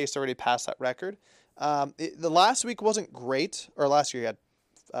 he's on pace to already pass that record. The last week wasn't great, or last year he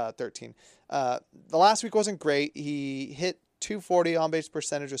had 13. The last week wasn't great. He hit .240, on base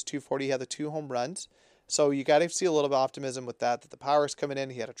percentage was .240. He had the 2 home runs. So you got to see a little bit of optimism with that the power's coming in.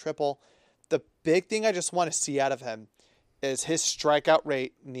 He had a triple. The big thing I just want to see out of him is his strikeout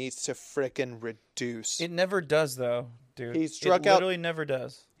rate needs to frickin' reduce. It never does, though, dude. It literally never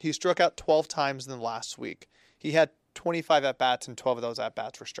does. He struck out 12 times in the last week. He had 25 at-bats, and 12 of those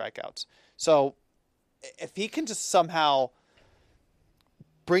at-bats were strikeouts. So if he can just somehow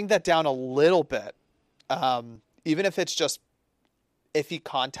bring that down a little bit, even if it's just iffy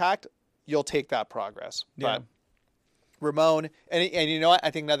contact, you'll take that progress. Yeah. But Ramon, and you know what?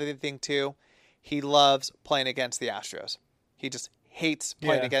 I think another thing, too, he loves playing against the Astros. He just hates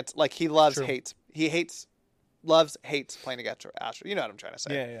playing against, like he loves, hates. He hates playing against Astros. You know what I'm trying to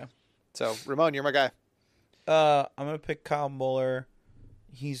say. Yeah. So, Ramon, you're my guy. I'm going to pick Kyle Muller.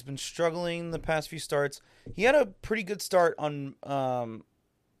 He's been struggling the past few starts. He had a pretty good start on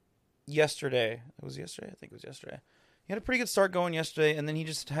yesterday. It was yesterday? I think it was yesterday. He had a pretty good start going yesterday, and then he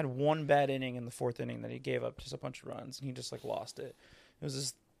just had one bad inning in the fourth inning that he gave up just a bunch of runs, and he just like lost it. It was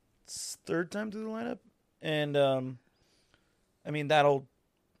his third time through the lineup, and I mean that'll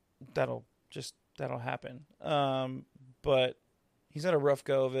happen. But he's had a rough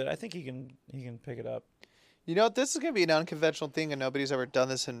go of it. I think he can pick it up. You know, this is going to be an unconventional thing, and nobody's ever done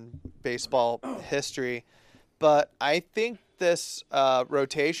this in baseball history. But I think this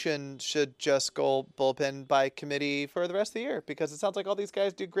rotation should just go bullpen by committee for the rest of the year, because it sounds like all these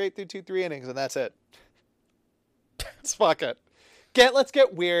guys do great through 2-3 innings, and that's it. Let's fuck it. Let's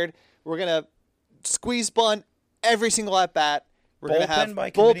get weird. We're going to squeeze bunt every single at bat. We're going to have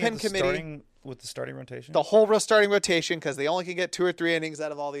bullpen committee with the starting rotation. The whole starting rotation, because they only can get 2 or 3 innings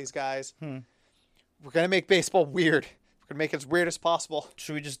out of all these guys. We're going to make baseball weird. We're going to make it as weird as possible.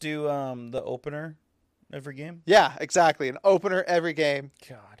 Should we just do the opener every game? Yeah, exactly. An opener every game.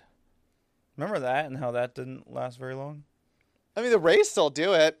 God. Remember that and how that didn't last very long? I mean, the Rays still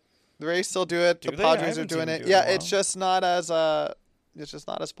do it. The Padres are doing it. Yeah, it's just not as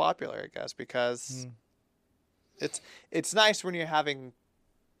popular, I guess, because it's nice when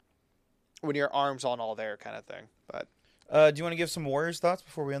your arm's on all there kind of thing. But do you want to give some Warriors thoughts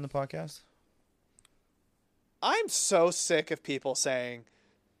before we end the podcast? I'm so sick of people saying,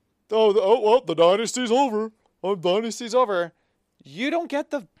 well, the dynasty's over. Dynasty's over. You don't get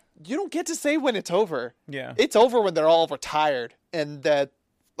to say when it's over. Yeah. It's over when they're all retired. And that,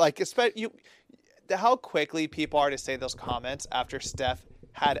 like, how quickly people are to say those comments after Steph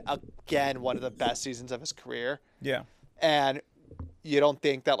had, again, one of the best seasons of his career. Yeah. And you don't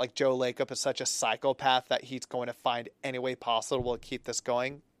think that, like, Joe Lacob is such a psychopath that he's going to find any way possible to keep this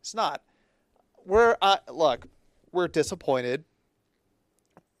going? It's not. We're disappointed.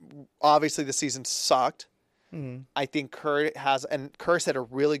 Obviously, the season sucked. Mm-hmm. I think Kerr said a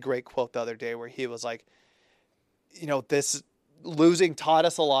really great quote the other day where he was like, this losing taught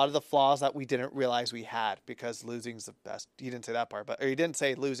us a lot of the flaws that we didn't realize we had, because losing's the best. He didn't say that part, or he didn't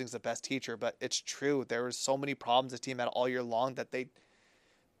say losing's the best teacher, but it's true. There was so many problems the team had all year long that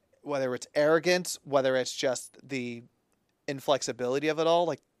whether it's arrogance, whether it's just the inflexibility of it all,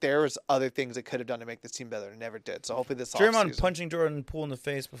 like, there was other things it could have done to make this team better and never did. So hopefully this Draymond punching Jordan Poole in the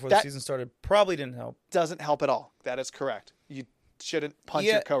face before the season started probably didn't help. Doesn't help at all. That is correct. You shouldn't punch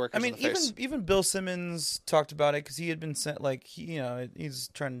your coworkers in the face. Even Bill Simmons talked about it, because he had been sent, like,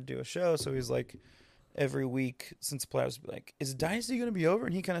 he's trying to do a show, so he's like, every week since the playoffs, like, is Dynasty going to be over?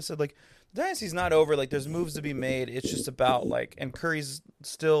 And he kind of said, like, Dynasty's not over. Like, there's moves to be made. It's just about, like, and Curry's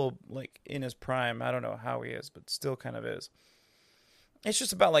still, like, in his prime. I don't know how he is, but still kind of is. It's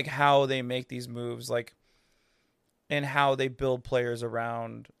just about, like, how they make these moves, like, and how they build players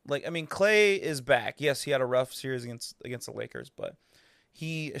around. Like, I mean, Klay is back. Yes, he had a rough series against the Lakers, but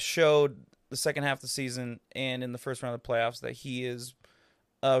he showed the second half of the season and in the first round of the playoffs that he is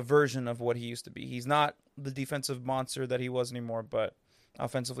a version of what he used to be. He's not the defensive monster that he was anymore, but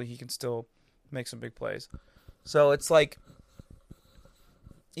offensively he can still make some big plays. So it's like,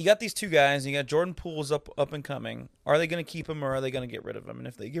 you got these two guys. You got Jordan Poole's up and coming. Are they going to keep him, or are they going to get rid of him? And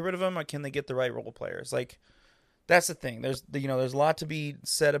if they get rid of him, can they get the right role players? Like, that's the thing. There's a lot to be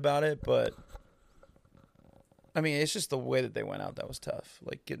said about it, but I mean, it's just the way that they went out that was tough.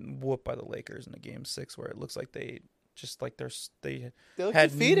 Like, getting whooped by the Lakers in a Game 6 where it looks like they look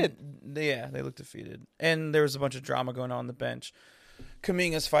defeated. They looked defeated, and there was a bunch of drama going on the bench.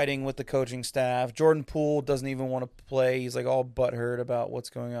 Kuminga's fighting with the coaching staff. Jordan Poole doesn't even want to play. He's like all butthurt about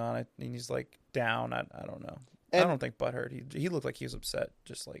what's going on. I think he's like down. I don't know. I don't think butthurt. He looked like he was upset,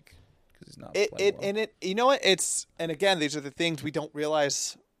 just like because he's not playing well. And it, you know what? And again, these are the things we don't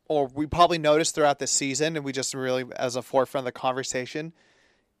realize, or we probably noticed throughout the season, and we just really, as a forefront of the conversation,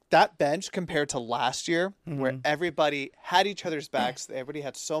 that bench compared to last year, where everybody had each other's backs, everybody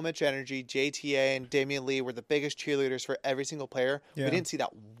had so much energy. JTA and Damian Lee were the biggest cheerleaders for every single player. Yeah. We didn't see that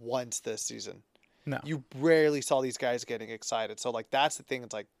once this season. No. You rarely saw these guys getting excited. So, like, that's the thing.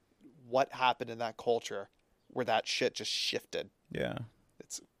 It's like, what happened in that culture where that shit just shifted? Yeah.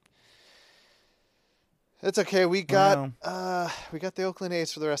 It's okay. We got the Oakland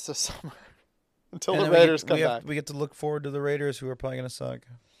A's for the rest of the summer until the Raiders come back. We get to look forward to the Raiders, who are probably going to suck.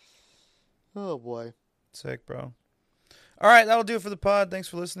 Oh, boy. Sick, bro. All right, that'll do it for the pod. Thanks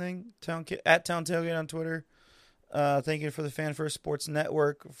for listening. At Town Tailgate on Twitter. Thank you for the Fan First Sports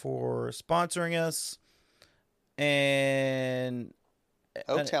Network for sponsoring us. And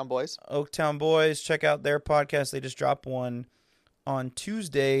Oaktown Boys. Check out their podcast. They just dropped one on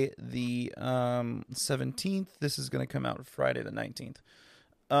Tuesday, the 17th. This is going to come out Friday, the 19th.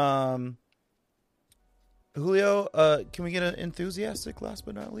 Julio, can we get an enthusiastic last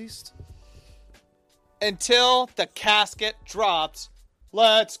but not least? until the casket drops.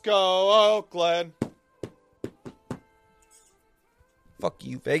 Let's go, Oakland. Fuck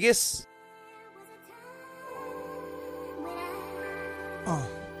you, Vegas.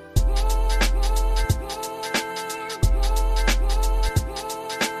 Oh.